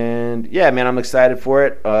 And yeah, man, I'm excited for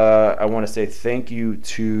it. I want to say thank you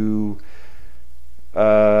to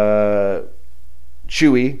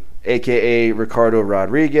Chewy, aka Ricardo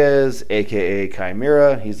Rodriguez, aka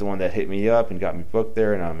Chimera. He's the one that hit me up and got me booked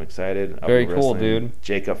there, and I'm excited. Very cool, dude.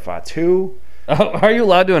 Jacob Fatu. Oh, are you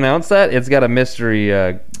allowed to announce that? It's got a mystery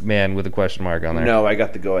man with a question mark on there. No, I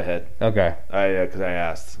got the go ahead. Okay. Because I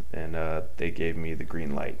asked, and they gave me the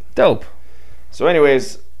green light. Dope. So,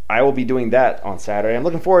 anyways, I will be doing that on Saturday. I'm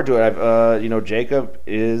looking forward to it. Jacob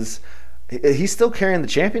he's still carrying the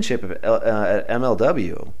championship at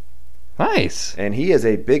MLW. Nice. And he is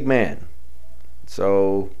a big man.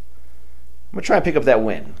 So I'm going to try and pick up that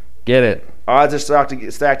win. Get it. Odds are stacked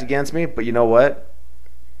against me, but you know what?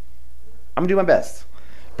 I'm going to do my best.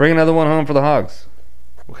 Bring another one home for the Hogs.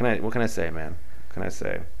 What can I say, man? What can I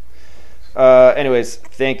say? Anyways,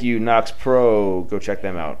 thank you, Knox Pro. Go check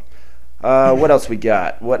them out. What else we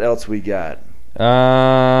got? We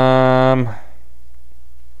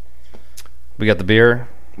got the beer.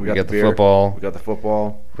 We got the football. We got the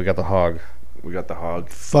football. We got the hog. We got the hog.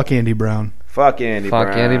 Fuck Andy Brown. Fuck Andy Brown.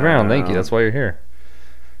 Fuck Andy Brown. Thank you. That's why you're here.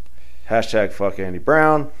 Hashtag fuck Andy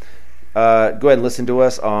Brown. Go ahead and listen to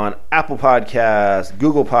us on Apple Podcasts,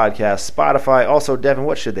 Google Podcasts, Spotify. Also, Devin,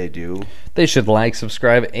 what should they do? They should like,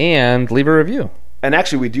 subscribe, and leave a review. And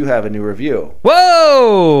actually, we do have a new review.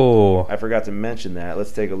 Whoa! I forgot to mention that.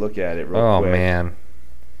 Let's take a look at it real quick. Oh, man.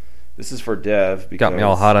 This is for Dev. Because got me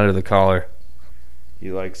all hot under the collar.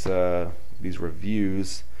 He likes these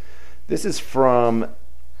reviews. This is from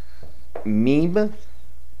Meme.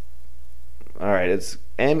 All right, it's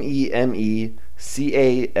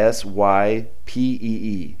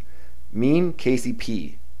MEMECASYPEE. Meme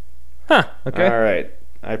KCP. Huh, okay. All right,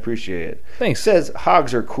 I appreciate it. Thanks. It says,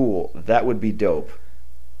 hogs are cool. That would be dope.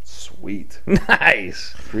 Sweet.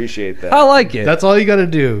 Nice. Appreciate that. I like it. That's all you got to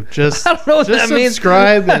do. Just, I don't know what just that means.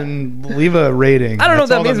 subscribe and leave a rating. I don't know what That's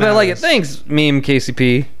that all means, but I like it. matters. Thanks, Meme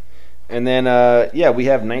KCP. And then, we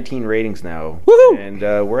have 19 ratings now. Woohoo! And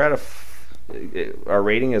we're at our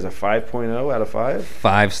rating is a 5.0 out of 5.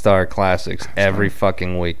 5-star classics every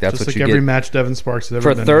fucking week. That's Just what like you every get. match Devin Sparks has ever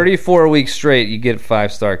For been 34 weeks straight, you get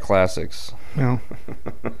 5-star classics. in. You know,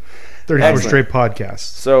 34 Excellent. straight podcasts.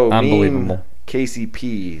 So, Unbelievable. Meme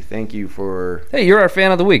KCP, thank you for... Hey, you're our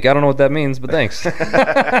fan of the week. I don't know what that means, but thanks. All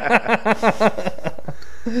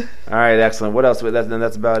right, excellent. What else?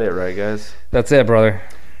 That's about it, right, guys? That's it, brother.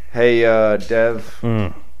 Hey, Dev,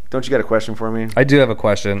 don't you got a question for me? I do have a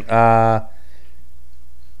question.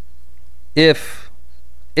 If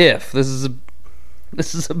this is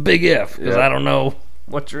a big if, because Yeah. I don't know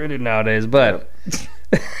what you're into nowadays, but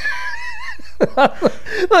let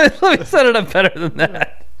me set it up better than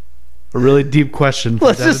that. A really deep question for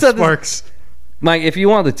Let's Devin just set this- Sparks. Mike, if you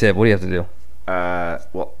want the tip, what do you have to do?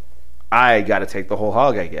 Well, I got to take the whole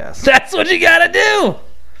hog, I guess. That's what you gotta do.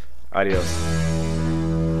 Adios.